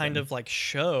can kind of like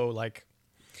show like,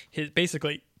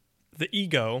 basically, the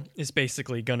ego is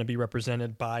basically going to be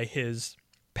represented by his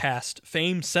past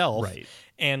fame self. Right.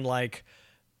 And, like,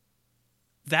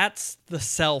 that's the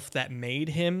self that made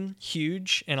him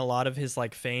huge, and a lot of his,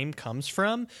 like, fame comes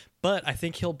from. But I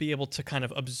think he'll be able to kind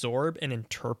of absorb and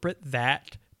interpret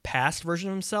that past version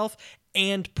of himself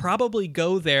and probably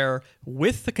go there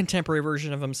with the contemporary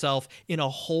version of himself in a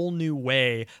whole new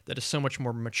way that is so much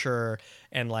more mature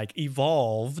and like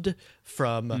evolved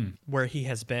from where he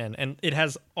has been. And it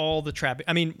has all the trapping.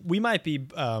 I mean, we might be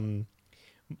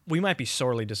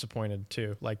sorely disappointed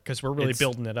too, like, cause we're really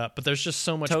building it up, but there's just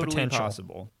so much potential.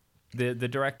 Possible. The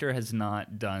director has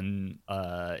not done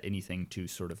anything to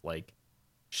sort of like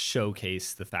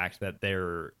showcase the fact that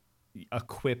they're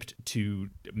equipped to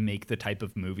make the type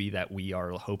of movie that we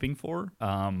are hoping for,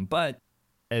 but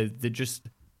just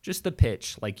the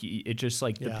pitch, like it just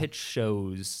like the pitch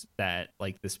shows that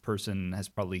like this person has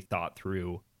probably thought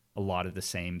through a lot of the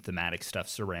same thematic stuff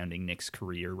surrounding Nick's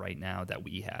career right now that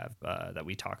we have, that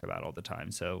we talk about all the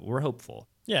time. So we're hopeful.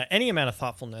 Yeah, any amount of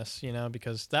thoughtfulness,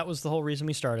 because that was the whole reason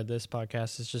we started this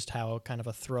podcast, is just how kind of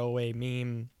a throwaway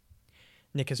meme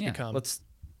Nick has become. Let's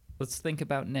think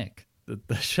about Nick.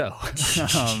 The show.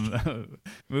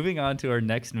 Moving on to our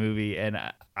next movie, and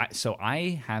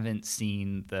I haven't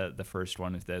seen the first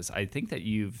one of this. I think that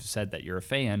you've said that you're a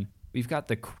fan. We've got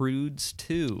the CROODS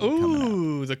 2 coming up.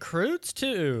 Ooh, the CROODS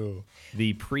 2.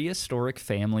 The prehistoric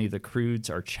family, the CROODS,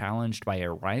 are challenged by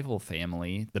a rival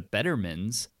family, the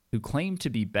Bettermans, who claim to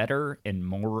be better and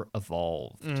more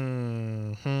evolved. Kind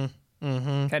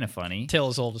of funny. Tale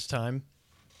as old as time.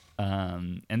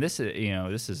 And this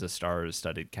is a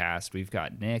star-studded cast. We've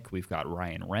got Nick, we've got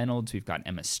Ryan Reynolds, we've got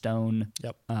Emma Stone.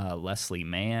 Yep. Leslie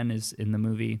Mann is in the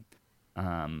movie.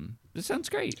 This sounds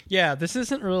great. Yeah, this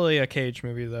isn't really a Cage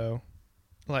movie though.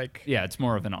 Like, yeah, it's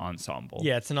more of an ensemble.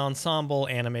 Yeah, it's an ensemble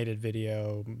animated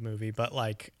video movie, but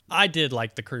like I did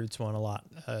like the CROODS one a lot.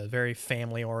 Very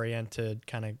family-oriented,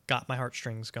 kind of got my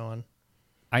heartstrings going.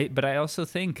 But I also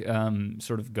think,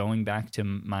 sort of going back to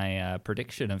my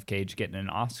prediction of Cage getting an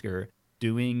Oscar,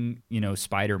 doing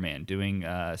Spider-Man, doing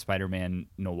Spider-Man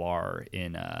Noir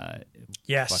in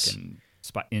fucking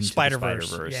into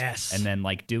Spider-Verse, yes, and then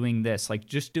like doing this, like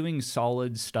just doing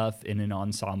solid stuff in an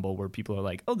ensemble where people are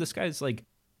like, oh, this guy's like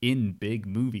in big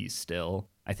movies still.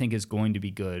 I think is going to be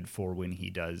good for when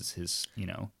he does his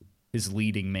his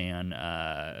leading man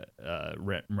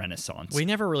renaissance. We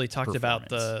never really talked about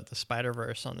the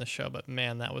Spider-Verse on this show, but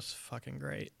man, that was fucking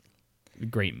great.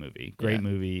 Great movie. Great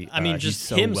movie. I mean, he's just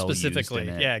so him well used specifically. in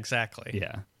it. Yeah, exactly.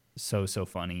 Yeah. So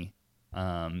funny.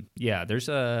 There's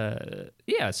so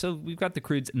we've got the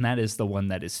Croods, and that is the one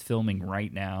that is filming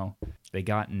right now. They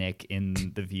got Nick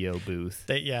in the VO booth.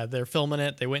 They're filming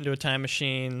it. They went into a time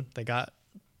machine. They got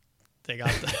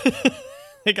the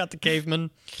they got the caveman.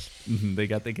 They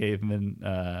got the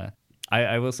caveman.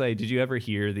 I will say, did you ever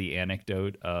hear the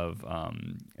anecdote of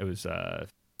it was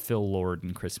Phil Lord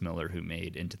and Chris Miller who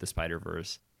made Into the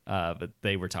Spider-Verse, but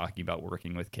they were talking about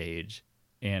working with Cage,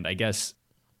 and I guess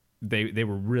they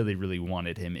were really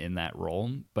wanted him in that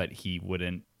role, but he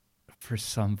wouldn't, for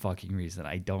some fucking reason.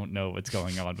 I don't know what's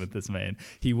going on with this man.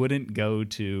 He wouldn't go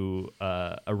to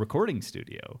a recording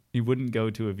studio. He wouldn't go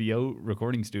to a VO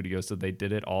recording studio, so they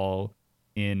did it all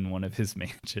in one of his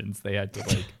mansions. They had to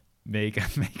like make a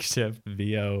makeshift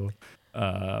VO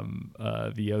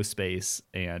space,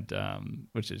 and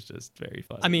which is just very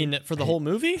funny. I mean, for the whole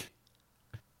movie?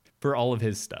 For all of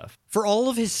his stuff. For all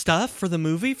of his stuff for the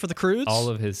movie, for the Croods? All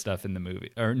of his stuff in the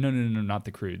movie. Or no, not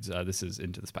the Croods. This is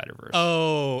Into the Spider-Verse.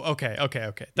 Oh, okay.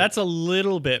 That's a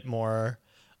little bit more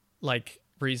like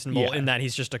reasonable in that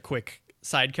he's just a quick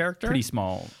side character. Pretty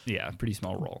small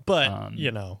role. But,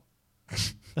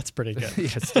 that's pretty good.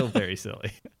 Yeah, still very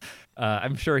silly.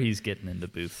 I'm sure he's getting in the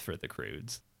booth for the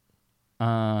Croods.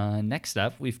 Next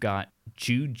up, we've got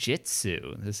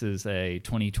Jiu-Jitsu. This is a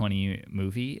 2020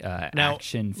 movie,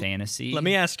 action fantasy. Let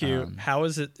me ask you, how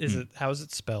is it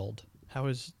spelled? How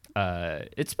is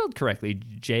it's spelled correctly,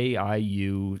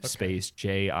 Jiu space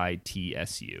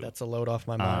Jitsu. That's a load off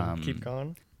my mind. Keep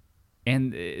going.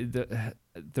 And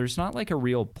there's not like a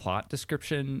real plot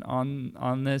description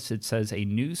on this. It says a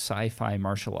new sci-fi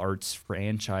martial arts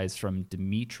franchise from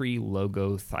Dmitry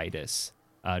Logothaitis,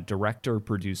 director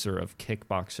producer of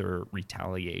Kickboxer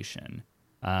Retaliation.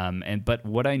 But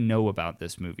what I know about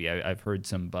this movie, I've heard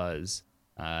some buzz,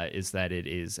 is that it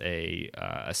is a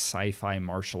sci-fi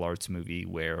martial arts movie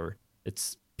where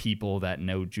it's people that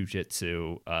know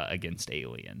jujitsu against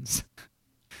aliens.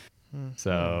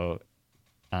 So.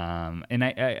 And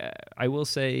I will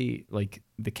say, like,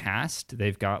 the cast,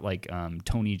 they've got like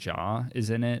Tony Jaa is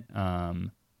in it,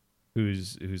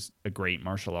 who's a great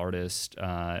martial artist.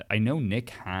 I know Nick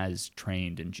has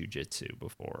trained in jiu-jitsu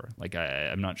before. Like,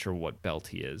 I'm not sure what belt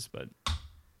he is, but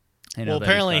I know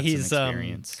apparently he's got some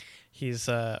experience. He's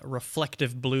a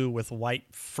reflective blue with white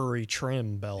furry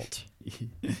trim belt.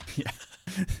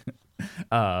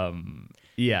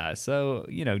 Yeah, so,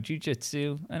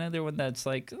 jiu-jitsu, another one that's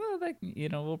like,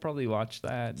 we'll probably watch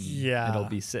that. It'll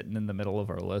be sitting in the middle of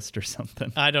our list or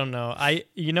something. I don't know.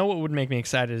 What would make me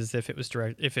excited is if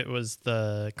it was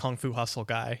the Kung Fu Hustle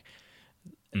guy,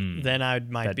 then I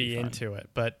might be into it.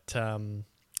 But, I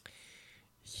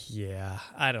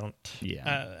don't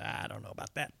know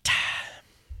about that.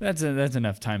 That's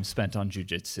enough time spent on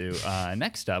jiu-jitsu.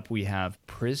 Next up, we have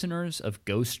Prisoners of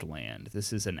Ghostland.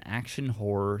 This is an action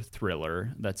horror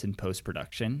thriller that's in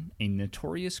post-production. A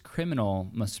notorious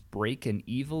criminal must break an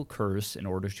evil curse in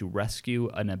order to rescue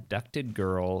an abducted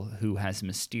girl who has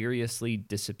mysteriously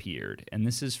disappeared. And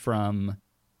this is from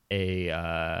a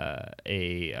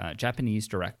Japanese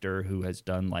director who has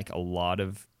done like a lot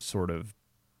of sort of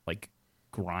like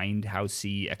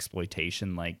grindhousey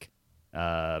exploitation, like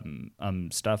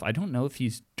stuff. I don't know if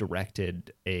he's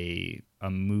directed a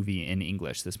movie in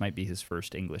English. This might be his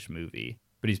first English movie,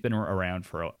 but he's been around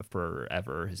for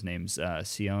forever. His name's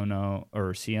Sion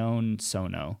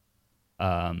Sono.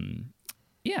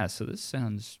 So this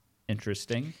sounds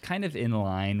interesting. Kind of in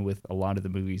line with a lot of the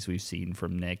movies we've seen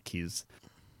from Nick. He's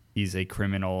a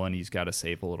criminal and he's got to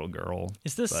save a little girl.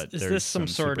 Is this some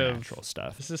sort of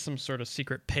stuff? Is this some sort of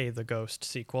secret Pay the Ghost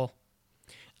sequel?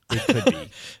 It could be.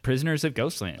 Prisoners of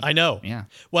Ghostland. I know. Yeah.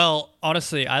 Well,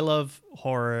 honestly, I love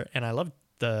horror and I love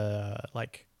the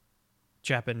like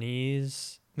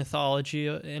Japanese mythology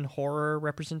and horror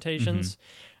representations.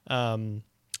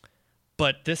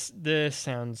 But this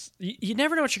sounds. You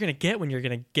never know what you're gonna get when you're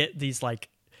gonna get these like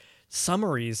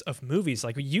summaries of movies.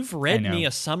 Like you've read me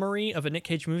a summary of a Nick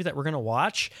Cage movie that we're gonna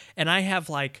watch, and I have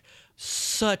like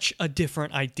such a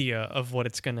different idea of what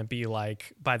it's going to be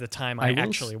like by the time I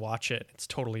actually watch it. It's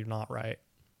totally not right.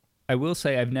 I will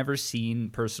say I've never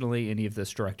seen personally any of this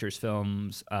director's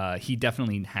films. He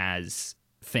definitely has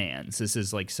fans. This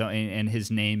is like so, and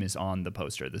his name is on the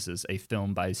poster. This is a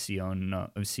film by Sion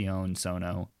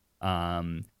Sono.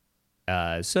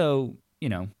 So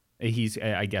he's,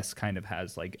 I guess, kind of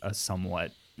has like a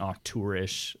somewhat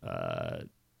auteurish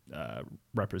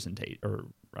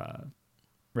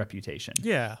reputation.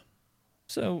 Yeah.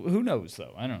 So who knows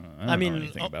though? I don't know. I don't know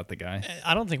anything about the guy.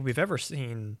 I don't think we've ever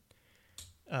seen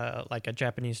like a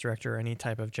Japanese director or any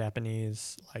type of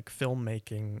Japanese like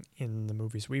filmmaking in the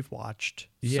movies we've watched.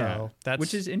 Yeah, So that's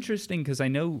which is interesting because I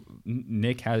know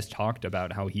Nick has talked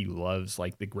about how he loves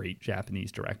like the great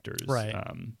Japanese directors. Right.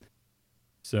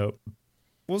 So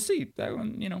we'll see. That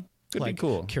one, could like be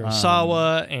cool.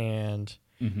 Kurosawa and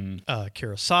Mhm.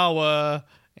 Kurosawa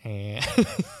and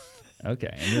Okay,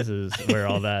 and this is where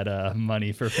all that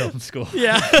money for film school.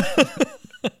 yeah.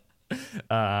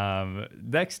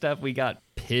 Next up, we got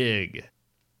Pig.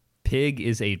 Pig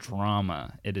is a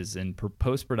drama. It is in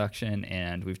post-production,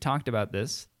 and we've talked about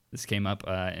this. This came up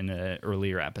in an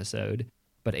earlier episode.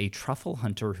 But a truffle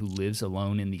hunter who lives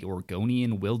alone in the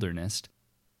Oregonian wilderness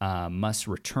must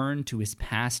return to his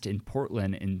past in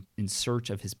Portland in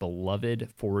search of his beloved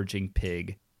foraging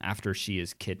pig after she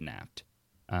is kidnapped.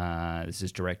 This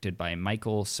is directed by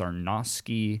Michael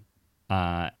Sarnowski.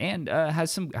 And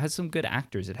has some good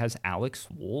actors. It has Alex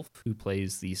Wolff, who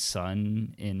plays the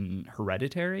son in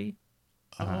Hereditary,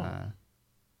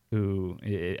 who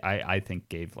I think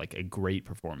gave like a great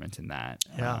performance in that.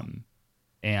 Yeah.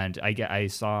 And I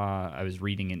was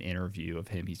reading an interview of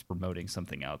him. He's promoting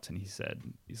something else, and he's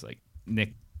like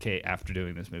Nick Cage. After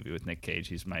doing this movie with Nick Cage,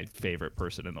 he's my favorite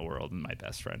person in the world and my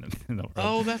best friend in the world.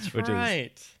 Oh, that's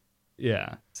right.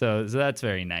 Yeah, so that's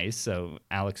very nice. So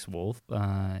Alex Wolff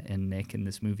and Nick in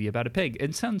this movie about a pig.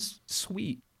 It sounds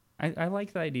sweet. I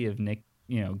like the idea of Nick,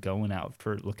 going out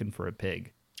looking for a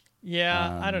pig.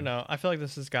 Yeah, I don't know. I feel like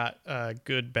this has got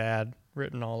good, bad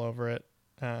written all over it.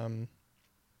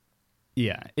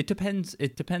 Yeah, it depends.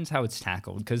 It depends how it's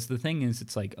tackled. Because the thing is,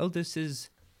 it's like, oh, this is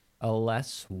a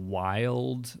less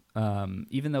wild,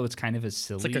 even though it's kind of a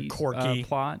silly, it's like a quirky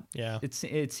plot. Yeah,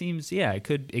 it seems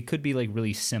it could be like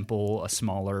really simple, a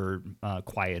smaller,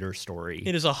 quieter story.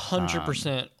 it is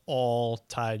 100% all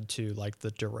tied to like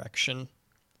the direction,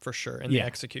 for sure, and the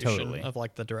execution totally. of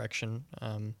like the direction.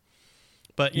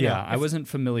 But I wasn't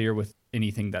familiar with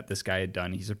anything that this guy had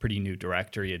done. He's a pretty new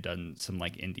director. He had done some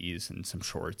like indies and some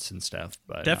shorts and stuff.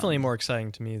 But definitely more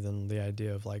exciting to me than the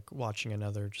idea of like watching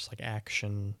another just like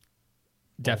action.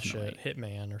 Definitely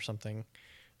Hitman or something.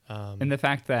 And the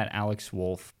fact that Alex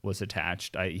Wolff was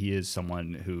attached, he is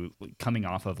someone who, coming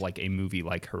off of like a movie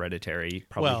like Hereditary,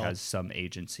 probably has some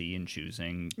agency in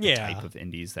choosing the type of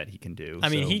indies that he can do. I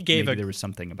mean, there was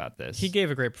something about this. He gave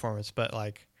a great performance, but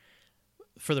like,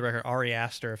 for the record, Ari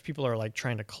Aster, if people are like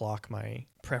trying to clock my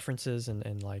preferences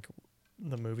and like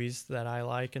the movies that I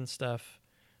like and stuff,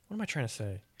 what am I trying to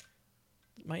say?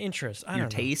 My interest. I don't know.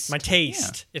 Taste? My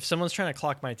taste. Yeah. If someone's trying to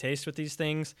clock my taste with these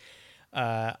things,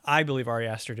 I believe Ari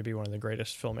Aster to be one of the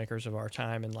greatest filmmakers of our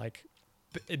time, and like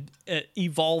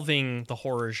evolving the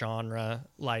horror genre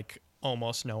like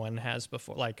almost no one has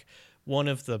before. Like one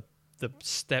of the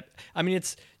step. I mean,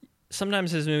 it's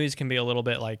sometimes his movies can be a little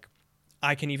bit like,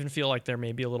 I can even feel like they're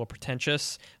maybe a little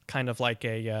pretentious, kind of like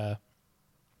a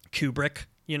Kubrick,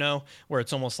 where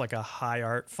it's almost like a high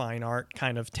art, fine art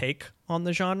kind of take on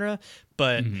the genre.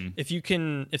 But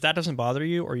if that doesn't bother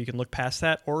you, or you can look past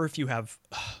that, or if you're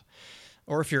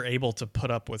able to put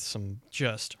up with some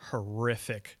just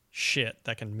horrific shit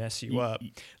that can mess you up,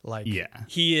 like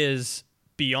he is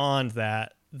beyond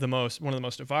that, one of the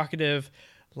most evocative,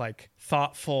 like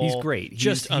thoughtful, he's great,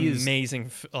 just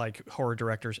amazing like horror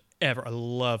directors ever. I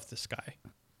love this guy.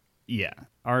 Yeah,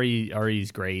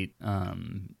 Ari's great.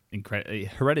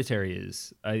 Hereditary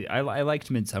is. I liked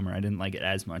Midsummer. I didn't like it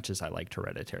as much as I liked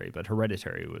Hereditary, but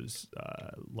Hereditary was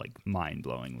like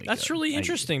mind-blowingly. That's good. really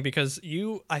interesting because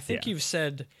I think you've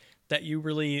said that you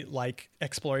really like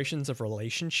explorations of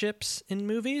relationships in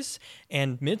movies,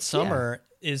 and Midsummer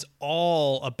is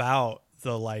all about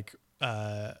the like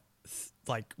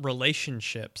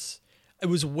relationships. It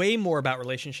was way more about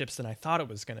relationships than I thought it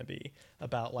was going to be.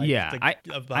 About like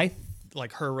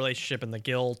like her relationship and the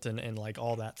guilt and like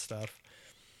all that stuff.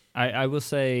 I will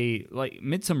say, like,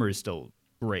 Midsummer is still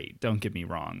great. Don't get me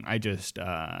wrong. I just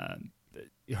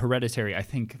Hereditary. I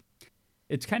think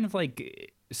it's kind of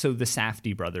like, so the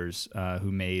Safdie brothers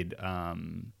who made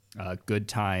Good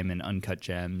Time and Uncut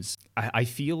Gems. I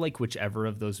feel like whichever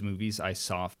of those movies I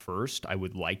saw first, I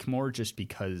would like more, just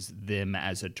because them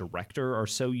as a director are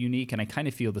so unique. And I kind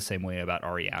of feel the same way about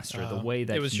Ari Aster. The way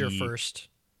that it was your first.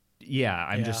 Yeah,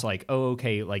 I'm just like, oh,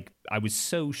 okay. Like, I was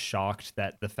so shocked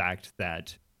that the fact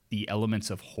that the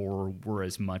elements of horror were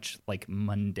as much like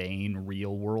mundane,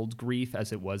 real world grief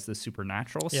as it was the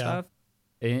supernatural stuff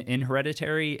in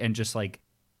Hereditary, and just like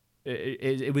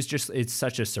it was just, it's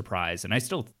such a surprise. And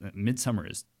Midsummer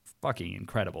is fucking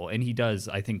incredible, and he does,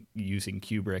 I think, using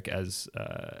Kubrick as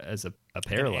a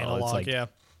parallel. Analog, it's like,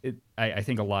 I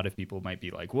think a lot of people might be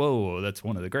like, whoa, that's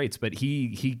one of the greats, but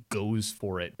he goes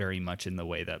for it very much in the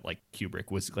way that like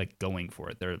Kubrick was like going for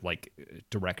it. They're like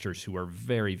directors who are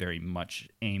very, very much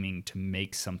aiming to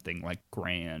make something like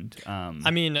grand.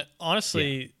 I mean,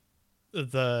 honestly,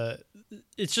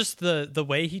 it's just the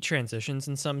way he transitions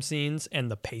in some scenes, and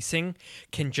the pacing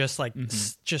can just like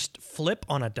just flip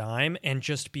on a dime and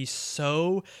just be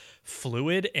so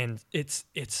fluid, and it's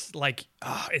like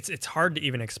it's hard to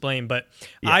even explain. But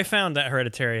I found that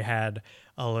Hereditary had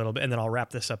a little bit, and then I'll wrap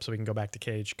this up so we can go back to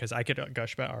Cage, because I could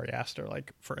gush about Ari Aster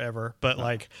like forever, but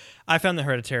like I found that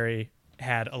Hereditary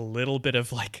had a little bit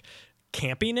of like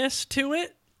campiness to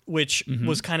it, which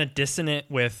was kind of dissonant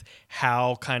with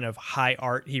how kind of high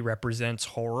art he represents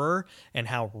horror and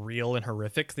how real and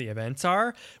horrific the events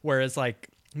are. Whereas like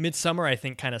Midsummer, I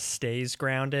think, kind of stays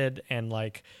grounded and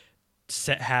like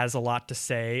has a lot to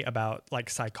say about like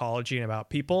psychology and about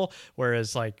people.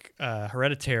 Whereas like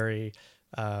Hereditary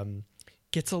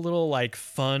gets a little like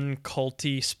fun,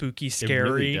 culty, spooky,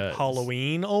 scary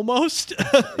Halloween almost.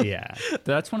 Yeah.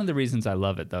 That's one of the reasons I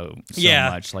love it though so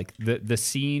much. Like the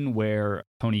scene where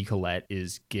Toni Collette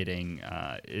is getting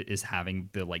is having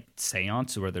the like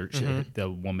seance where the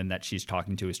woman that she's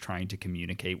talking to is trying to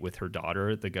communicate with her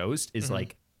daughter, the ghost, is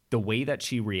like the way that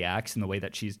she reacts and the way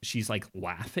that she's like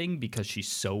laughing because she's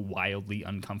so wildly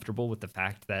uncomfortable with the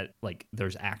fact that like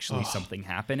there's actually something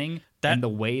happening, and the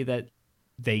way that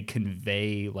they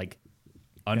convey like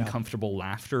uncomfortable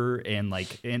laughter and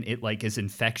it like is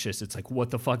infectious. It's like,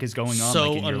 what the fuck is going on?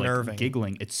 So like, and you're unnerving. Like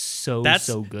giggling. It's so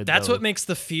good. That's though. what makes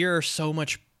the fear so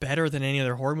much better than any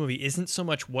other horror movie. Isn't so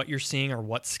much what you're seeing or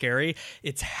what's scary.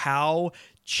 It's how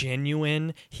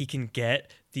genuine he can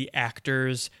get the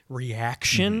actor's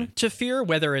reaction to fear,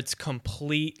 whether it's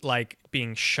complete like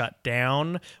being shut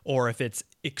down or if it's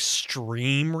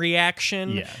extreme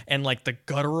reaction and like the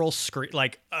guttural scream.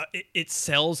 Like it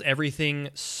sells everything.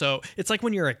 So it's like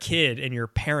when you're a kid and your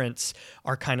parents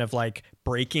are kind of like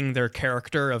breaking their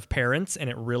character of parents and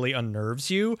it really unnerves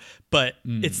you, but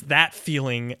it's that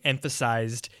feeling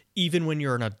emphasized even when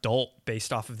you're an adult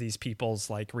based off of these people's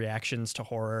like reactions to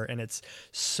horror, and it's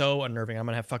so unnerving. I'm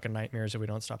gonna have fucking nightmares if we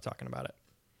don't stop talking about it.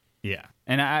 Yeah.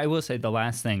 And I will say the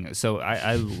last thing, so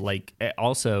I like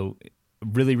also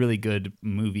really, really good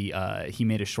movie. He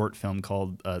made a short film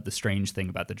called The Strange Thing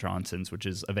About the Johnsons, which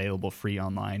is available free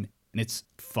online, and it's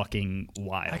fucking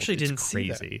wild. I actually didn't see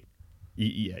that.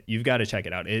 Yeah, you've got to check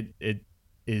it out. It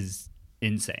is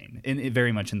insane, and it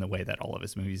very much in the way that all of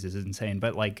his movies is insane,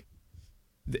 but like,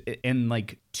 and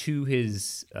like to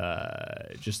his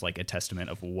just like a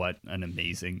testament of what an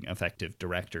amazing, effective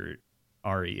director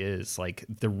Ari is. Like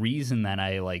the reason that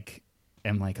I like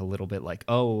am like a little bit like,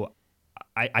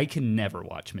 I can never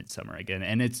watch Midsummer again,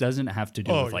 and it doesn't have to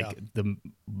do with like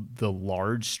the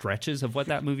large stretches of what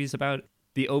that movie's about.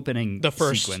 The opening, the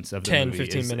first sequence of the 10, movie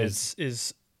 15 minutes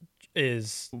is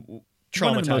traumatizing.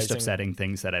 One of the most upsetting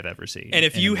things that I've ever seen. And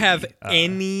if you have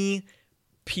any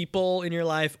people in your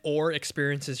life or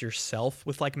experiences yourself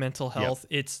with like mental health,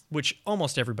 it's, which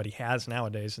almost everybody has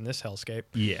nowadays in this hellscape.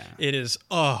 Yeah. It is,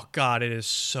 oh God, it is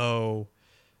so,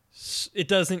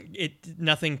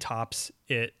 nothing tops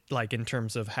it, like in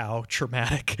terms of how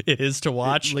traumatic it is to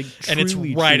watch. And it's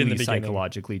right in the beginning.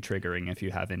 Psychologically triggering if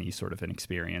you have any sort of an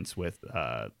experience with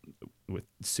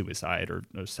suicide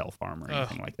or self-harm or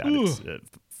anything like that. It's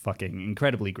fucking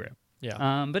incredibly grim.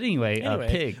 Yeah. But anyway.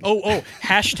 Pig.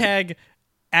 Hashtag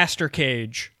Aster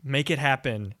Cage. Make it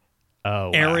happen.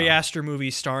 Oh, Ari Aster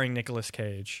movie starring Nicolas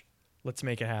Cage. Let's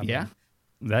make it happen. Yeah.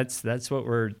 That's what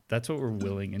we're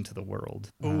willing into the world.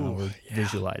 We're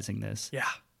visualizing this. Yeah.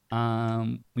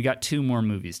 We got 2 more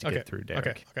movies to get through, Derek.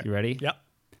 Okay. You ready? Yep.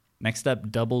 Next up,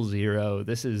 00.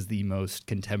 This is the most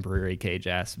contemporary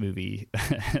Cage-ass movie.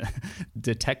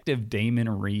 Detective Damon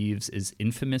Reeves is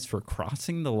infamous for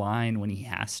crossing the line when he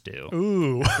has to.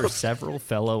 Ooh. After several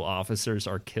fellow officers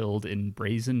are killed in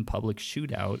brazen public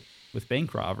shootout with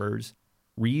bank robbers,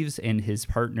 Reeves and his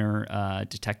partner,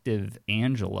 Detective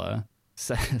Angela,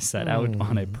 set out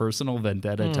on a personal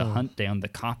vendetta to hunt down the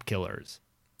cop killers.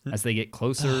 As they get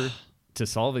closer to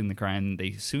solving the crime,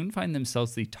 they soon find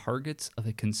themselves the targets of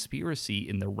a conspiracy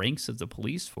in the ranks of the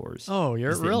police force. Oh,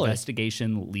 you're the really?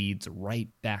 Investigation leads right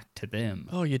back to them.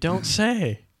 Oh, you don't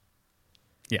say.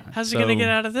 Yeah. How's he going to get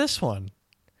out of this one?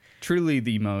 Truly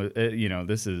the most,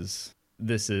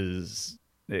 this is,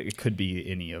 it could be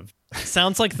any of.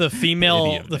 Sounds like the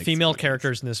female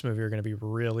characters in this movie are going to be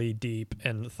really deep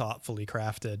and thoughtfully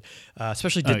crafted,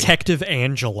 especially Detective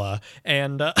Angela.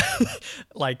 And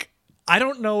like, I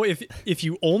don't know if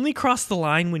you only cross the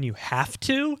line when you have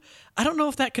to. I don't know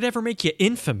if that could ever make you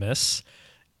infamous.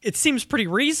 it seems pretty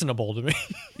reasonable to me.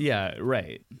 Yeah,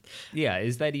 right. Yeah,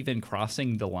 is that even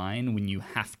crossing the line when you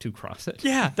have to cross it?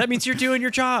 Yeah, that means you're doing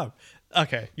your job.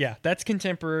 Okay, yeah, that's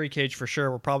contemporary Cage for sure.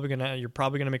 You're probably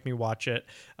gonna make me watch it.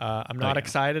 I'm not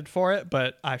excited for it,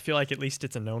 but I feel like at least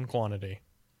it's a known quantity.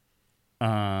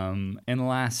 And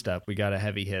last up, we got a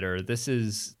heavy hitter. This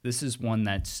is one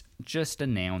that's just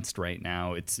announced right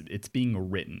now. It's being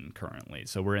written currently,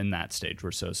 so we're in that stage.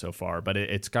 We're so far, but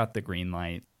it's got the green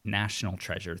light. National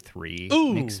Treasure 3,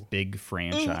 Nick's big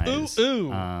franchise.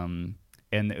 And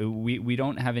we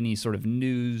don't have any sort of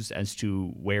news as to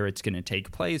where it's going to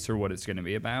take place or what it's going to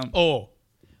be about. All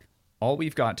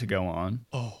we've got to go on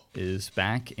is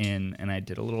back in, and I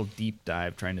did a little deep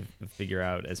dive trying to figure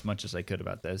out as much as I could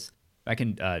about this. Back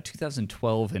in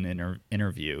 2012, in an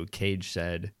interview, Cage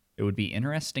said it would be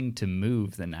interesting to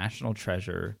move the National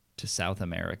Treasure to South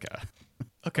America.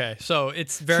 Okay, so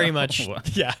it's very much,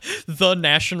 the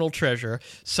National Treasure.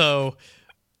 So,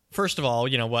 first of all,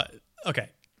 you know what? Okay,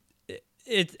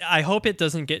 I hope it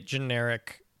doesn't get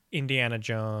generic Indiana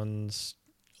Jones,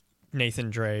 Nathan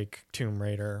Drake, Tomb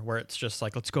Raider, where it's just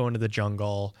like, let's go into the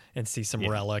jungle and see some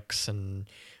relics and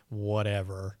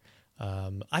whatever.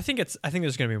 I think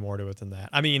there's going to be more to it than that.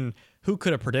 I mean, who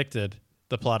could have predicted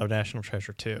the plot of National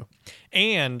Treasure 2?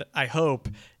 And I hope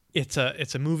it's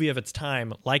a movie of its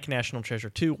time, like National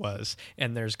Treasure 2 was,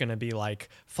 and there's going to be like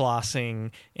flossing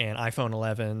and iPhone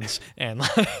 11s and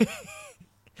like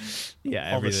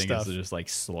everything is just like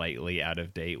slightly out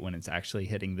of date when it's actually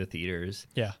hitting the theaters.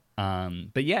 Yeah.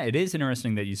 But yeah, it is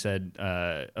interesting that you said,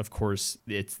 of course,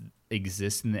 it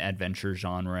exists in the adventure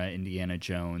genre. Indiana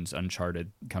Jones,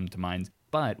 Uncharted come to mind,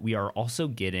 but we are also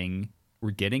getting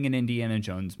an Indiana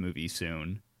Jones movie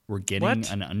soon. We're getting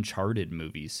an Uncharted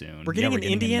movie soon. We're getting an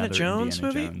Indiana Jones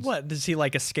movie? What? Is he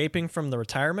like escaping from the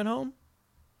retirement home?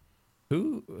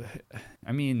 Who?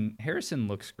 I mean, Harrison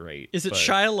looks great. Is it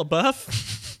Shia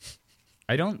LaBeouf?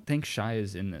 I don't think Shia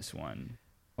is in this one.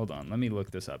 Hold on, let me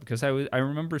look this up because I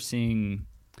remember seeing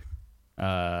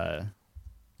that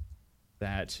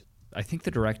I think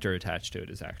the director attached to it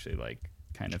is actually like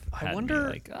kind of I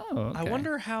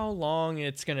wonder how long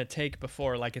it's gonna take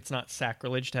before like it's not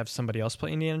sacrilege to have somebody else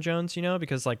play Indiana Jones, you know,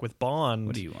 because like with Bond,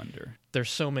 what do you wonder? There's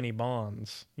so many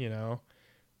Bonds, you know,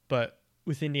 but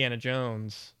with Indiana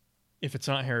Jones, if it's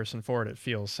not Harrison Ford, it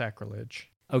feels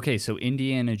sacrilege. Okay, so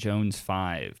Indiana Jones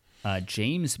 5.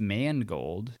 James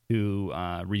Mangold, who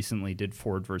recently did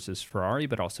Ford versus Ferrari,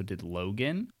 but also did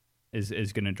Logan, is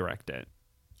going to direct it.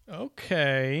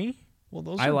 Okay. Well,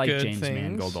 those are good things. I like James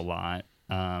Mangold a lot.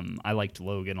 I liked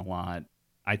Logan a lot.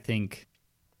 I think,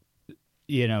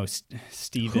 you know,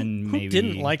 Steven who maybe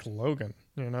didn't like Logan,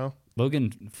 you know?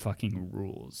 Logan fucking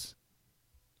rules.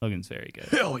 Logan's very good.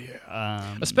 Hell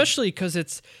yeah. Especially because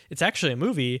it's actually a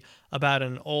movie about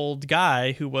an old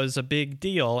guy who was a big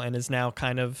deal and is now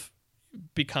kind of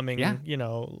becoming, you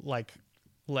know, like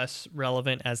less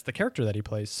relevant as the character that he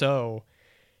plays. So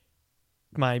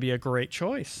might be a great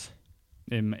choice.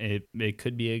 It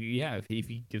could be if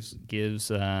he gives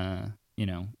you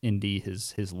know, Indy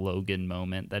his Logan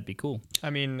moment, that'd be cool. I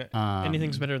mean,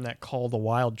 anything's better than that Call the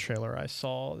Wild trailer I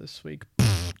saw this week.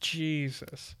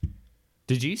 Jesus.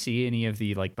 Did you see any of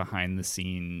the like behind the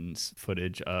scenes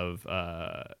footage of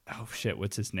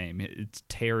what's his name? It's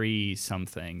Terry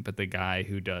something, but the guy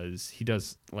who does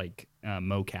like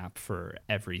mocap for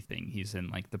everything. He's in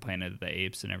like the Planet of the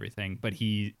Apes and everything, but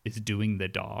he is doing the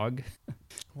dog.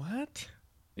 What?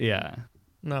 Yeah.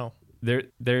 No.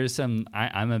 There's some.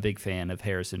 I'm a big fan of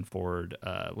Harrison Ford,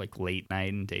 like late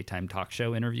night and daytime talk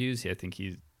show interviews. I think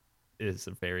he is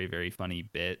a very, very funny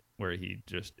bit where he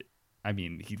just. I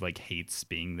mean, he like hates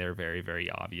being there, very, very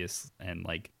obvious, and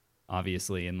like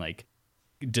obviously, and like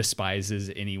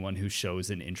despises anyone who shows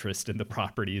an interest in the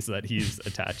properties that he's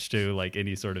attached to, like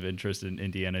any sort of interest in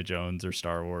Indiana Jones or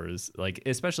Star Wars. Like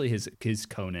especially his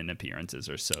Conan appearances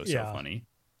are so funny.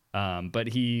 But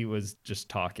he was just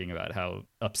talking about how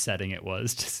upsetting it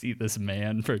was to see this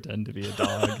man pretend to be a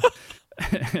dog.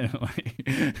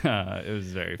 It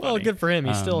was very funny. Well, good for him.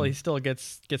 He still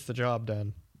gets the job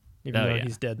done. Even though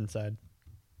he's dead inside.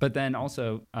 But then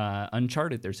also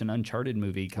Uncharted. There's an Uncharted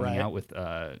movie coming out with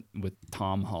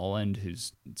Tom Holland,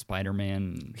 who's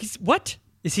Spider-Man. What?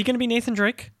 Is he going to be Nathan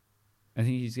Drake? I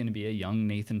think he's going to be a young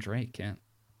Nathan Drake. Yeah.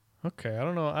 Okay, I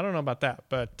don't know about that,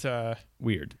 but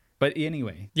weird. But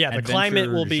anyway, the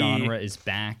climate will be genre is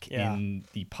back in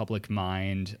the public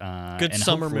mind. Good and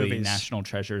summer hopefully movies. National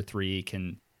Treasure 3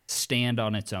 can stand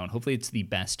on its own. Hopefully, it's the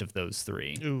best of those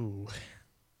three. Ooh.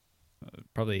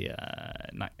 Probably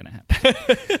not going to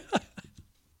happen.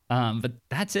 But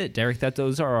that's it, Derek.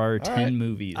 Those are our 10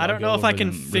 movies. I don't know if I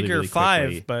can figure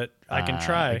 5, but I can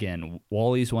try. Again,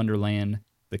 Wally's Wonderland,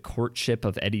 The Courtship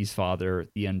of Eddie's Father,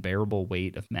 The Unbearable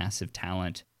Weight of Massive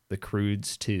Talent, The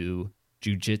Croods 2,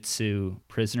 Jiu-Jitsu,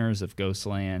 Prisoners of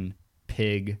Ghostland,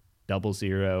 Pig,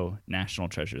 00, National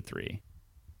Treasure 3.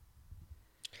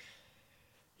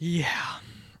 Yeah.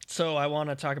 So I want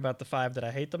to talk about the 5 that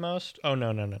I hate the most. Oh,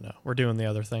 no. We're doing the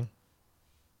other thing.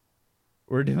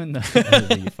 We're doing the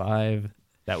 5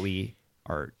 that we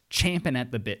are champing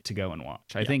at the bit to go and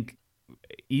watch. I think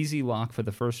easy lock for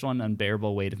the first one,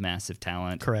 Unbearable Weight of Massive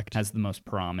Talent. Correct. Has the most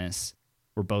promise.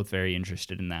 We're both very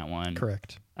interested in that one.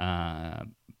 Correct.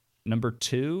 Number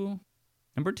two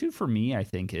for me, I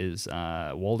think, is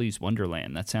Wally's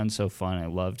Wonderland. That sounds so fun. I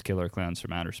loved Killer Clowns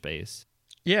from Outer Space.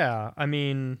 Yeah, I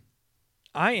mean,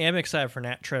 I am excited for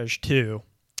Nat Trez 2.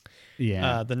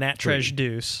 Yeah. The Nat Trez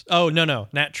Deuce. Oh, no.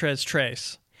 Nat Trez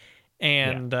Trace.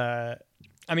 And, I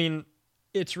mean,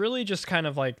 it's really just kind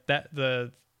of like that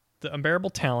the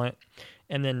Unbearable Talent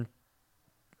and then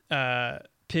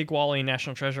Pig, Wally,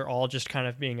 National Treasure all just kind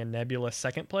of being a nebulous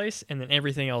second place, and then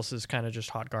everything else is kind of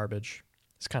just hot garbage.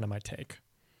 It's kind of my take.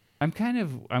 I'm kind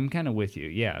of with you.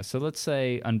 Yeah. So let's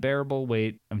say Unbearable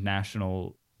Weight of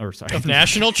National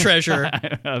Treasure.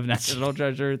 Of National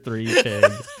Treasure 3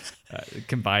 Pigs,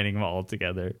 combining them all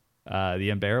together. The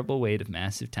Unbearable Weight of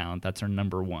Massive Talent. That's our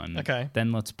number 1. Okay.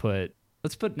 Then let's put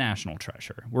National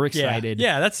Treasure. We're excited.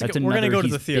 Yeah. We're gonna go to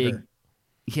the theater.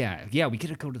 Yeah. We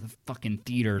gotta go to the fucking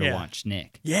theater to watch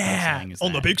Nick. Yeah.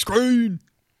 On the big screen.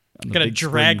 I'm gonna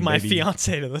drag my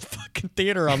fiance to the fucking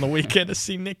theater on the weekend to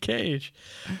see Nick Cage.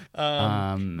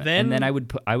 And then I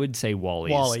would say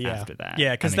Wally after that.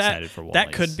 Yeah, because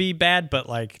that could be bad, but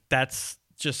like that's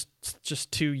just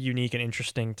too unique and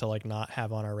interesting to like not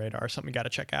have on our radar. Something we got to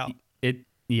check out.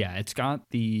 It's got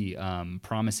the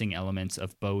promising elements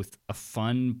of both a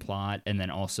fun plot and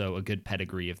then also a good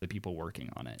pedigree of the people working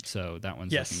on it. So that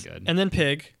one's looking good. And then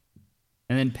Pig.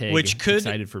 Which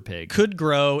excited for Pig. Could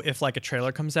grow if like a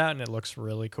trailer comes out and it looks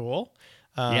really cool.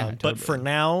 Totally. But for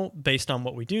now, based on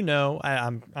what we do know,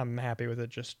 I'm happy with it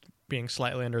just being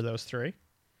slightly under those 3.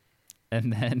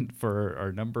 And then for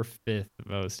our number 5th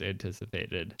most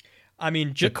anticipated, I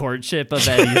mean, The Courtship of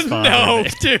Eddie's Father. No,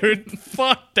 dude,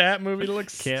 fuck that movie.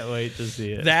 Looks. Can't wait to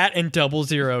see it. That and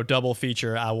 00 double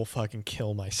feature. I will fucking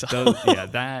kill myself.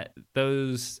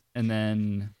 Those, and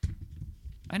then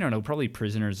I don't know, probably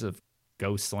Prisoners of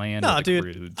Ghostland. No, dude,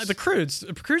 Croods.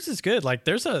 The Croods is good. Like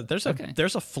there's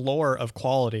a floor of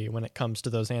quality when it comes to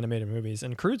those animated movies,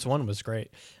 and Croods 1 was great.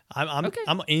 I'm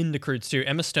into Croods 2.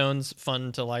 Emma Stone's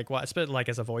fun to like watch, but like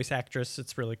as a voice actress,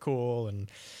 it's really cool.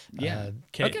 And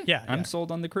I'm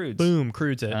sold on the Croods. Boom,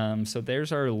 Croods it. So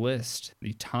there's our list.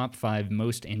 The top 5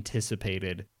 most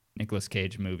anticipated Nicolas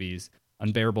Cage movies: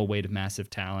 Unbearable Weight of Massive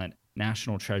Talent,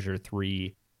 National Treasure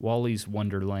 3, Wally's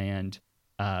Wonderland,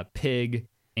 Pig,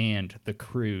 and The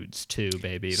Croods 2,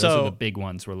 baby. Those are the big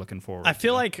ones we're looking forward to. I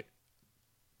feel like,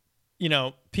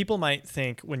 people might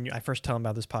think when I first tell them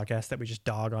about this podcast that we just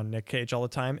dog on Nick Cage all the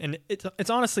time. And it's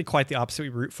honestly quite the opposite. We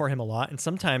root for him a lot. And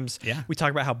sometimes we talk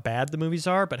about how bad the movies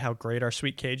are, but how great our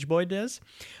sweet Cage boy does.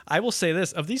 I will say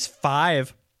this. Of these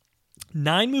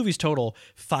 9 movies total,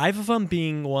 5 of them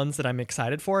being ones that I'm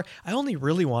excited for, I only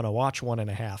really want to watch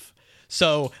 1.5.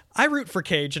 So I root for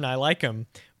Cage and I like him.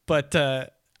 But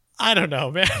I don't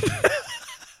know, man.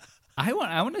 I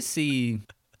want to see.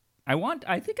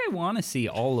 I think I want to see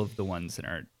all of the ones in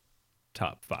our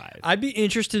top 5. I'd be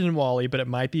interested in Wally, but it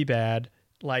might be bad.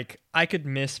 Like I could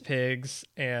miss Pigs,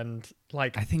 and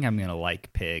like I think I'm gonna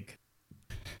like Pig.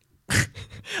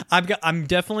 I'm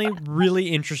definitely really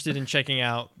interested in checking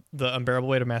out The Unbearable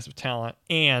Weight of Massive Talent,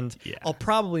 and I'll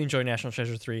probably enjoy National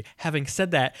Treasure 3. Having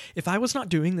said that, if I was not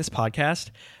doing this podcast,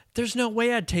 there's no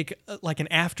way I'd take like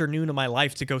an afternoon of my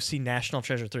life to go see National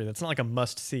Treasure 3. That's not like a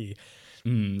must see.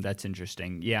 That's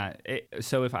interesting. Yeah.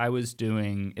 So if I wasn't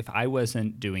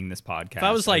doing this podcast,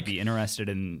 I was I'd be interested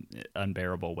in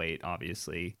Unbearable Weight,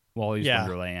 obviously, Wally's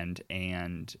Wonderland,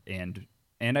 and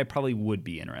I probably would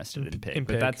be interested in Pig.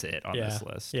 But that's it on this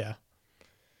list. Yeah.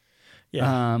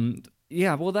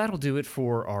 Well, that'll do it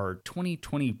for our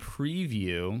 2020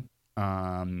 preview.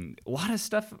 A lot of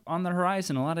stuff on the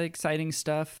horizon, a lot of exciting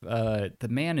stuff. The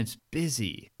man is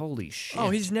busy. Holy shit.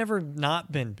 Oh, he's never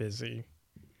not been busy.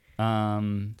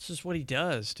 This is what he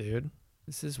does, dude.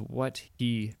 This is what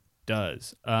he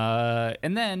does.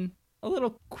 And then a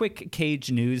little quick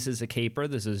Cage news as a caper.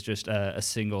 This is just a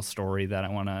single story that I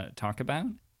want to talk about.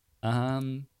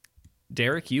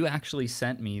 Derek, you actually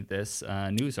sent me this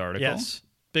news article. Yes,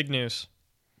 big news.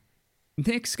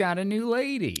 Nick's got a new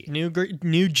lady. New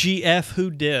GF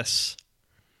who dis.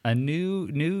 a new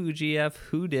GF.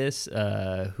 Who dis?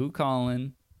 Who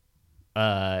calling?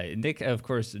 Nick, of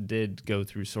course, did go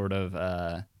through sort of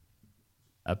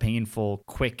a painful,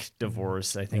 quick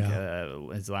divorce. I think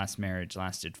his last marriage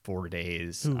lasted 4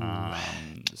 days.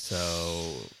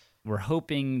 So we're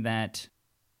hoping that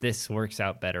this works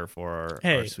out better for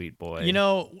our sweet boy. You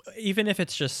know, even if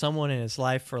it's just someone in his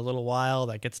life for a little while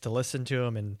that gets to listen to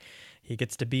him and he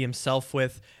gets to be himself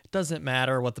with, it doesn't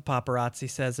matter what the paparazzi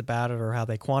says about it or how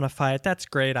they quantify it. That's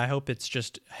great. I hope it's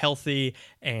just healthy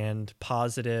and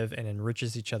positive and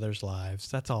enriches each other's lives.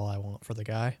 That's all I want for the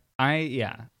guy.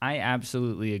 I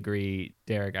absolutely agree,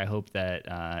 Derek. I hope that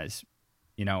as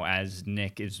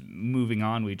Nick is moving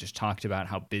on, we just talked about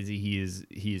how busy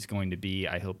he is going to be.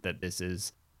 I hope that this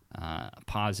is a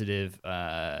positive,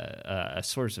 a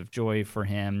source of joy for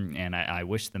him, and I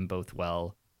wish them both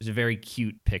well. There's a very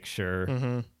cute picture.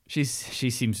 Mm-hmm. She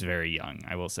seems very young,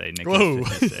 I will say. Nick is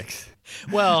 56.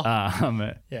 Well,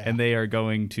 and they are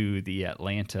going to the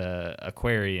Atlanta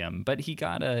aquarium, but he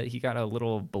got a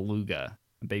little beluga.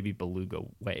 A baby beluga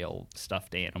whale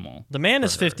stuffed animal. The man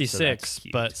is 56,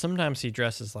 but sometimes he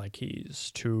dresses like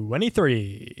he's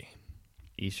 23.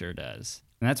 He sure does.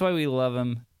 And that's why we love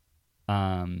him.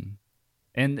 And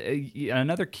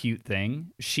another cute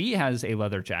thing, she has a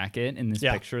leather jacket in this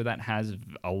picture that has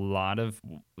a lot of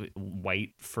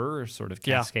white fur sort of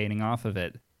cascading off of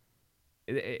it.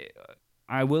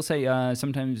 I will say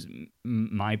sometimes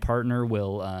my partner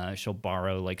will she'll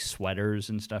borrow like sweaters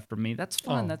and stuff from me. That's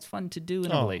fun. That's fun to do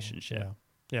in a relationship.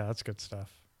 Yeah, that's good stuff.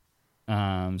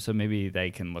 So maybe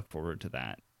they can look forward to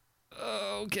that.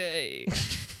 Okay.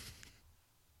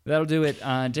 That'll do it.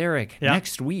 Derek,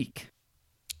 next week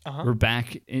we're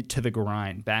back to the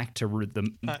grind, back to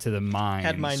the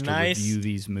mines to review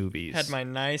these movies. Had my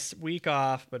nice week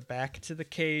off, but back to the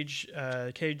cage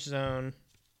zone.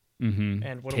 Mm-hmm.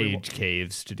 And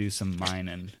caves to do some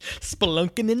mining.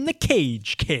 Spelunking in the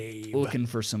cage cave. Looking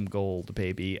for some gold,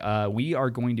 baby. We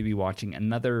are going to be watching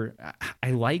another.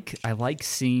 I like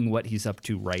seeing what he's up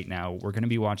to right now. We're going to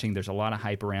be watching. There's a lot of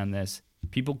hype around this.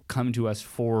 People come to us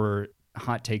for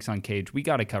hot takes on Cage. We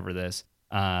got to cover this.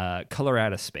 Color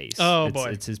Out of Space. Boy.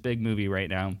 It's his big movie right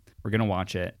now. We're going to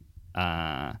watch it.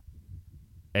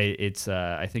 It's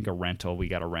I think a rental. We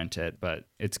got to rent it, but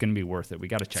it's going to be worth it. We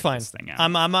got to check this thing out.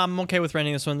 I'm okay with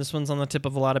renting this one. This one's on the tip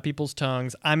of a lot of people's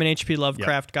tongues. I'm an H.P.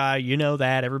 Lovecraft guy. You know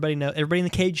that. Everybody in the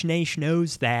Cage Nation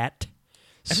knows that.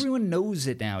 Everyone knows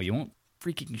it now. You won't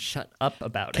freaking shut up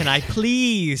about it. Can I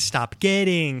please stop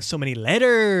getting so many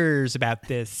letters about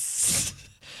this?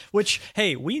 Which,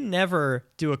 hey, we never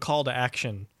do a call to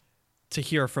action to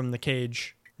hear from the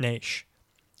Cage Nation.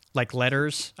 Like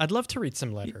letters. I'd love to read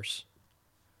some letters.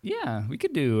 Yeah, we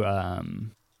could do a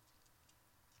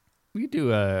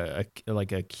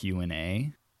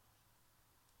Q&A.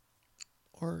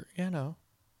 Or,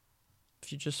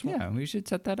 if you just want. Yeah, we should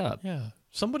set that up. Yeah,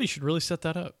 somebody should really set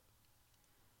that up.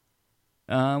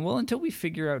 Well, until we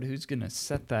figure out who's going to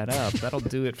set that up, that'll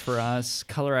do it for us.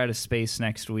 Color Out of Space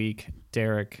next week.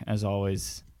 Derek, as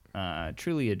always,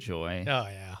 truly a joy. Oh,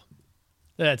 yeah.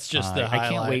 That's just the highlight. I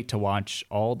can't wait to watch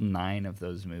all 9 of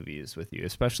those movies with you,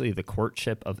 especially The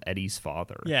Courtship of Eddie's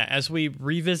Father. Yeah, as we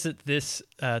revisit this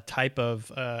type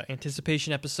of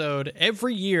anticipation episode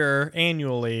every year,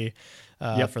 annually,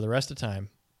 for the rest of time.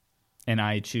 And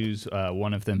I choose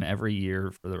one of them every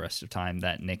year for the rest of time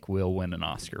that Nick will win an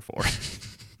Oscar for.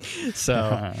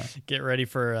 So get ready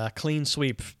for a clean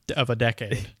sweep of a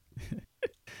decade.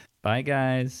 Bye,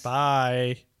 guys.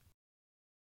 Bye.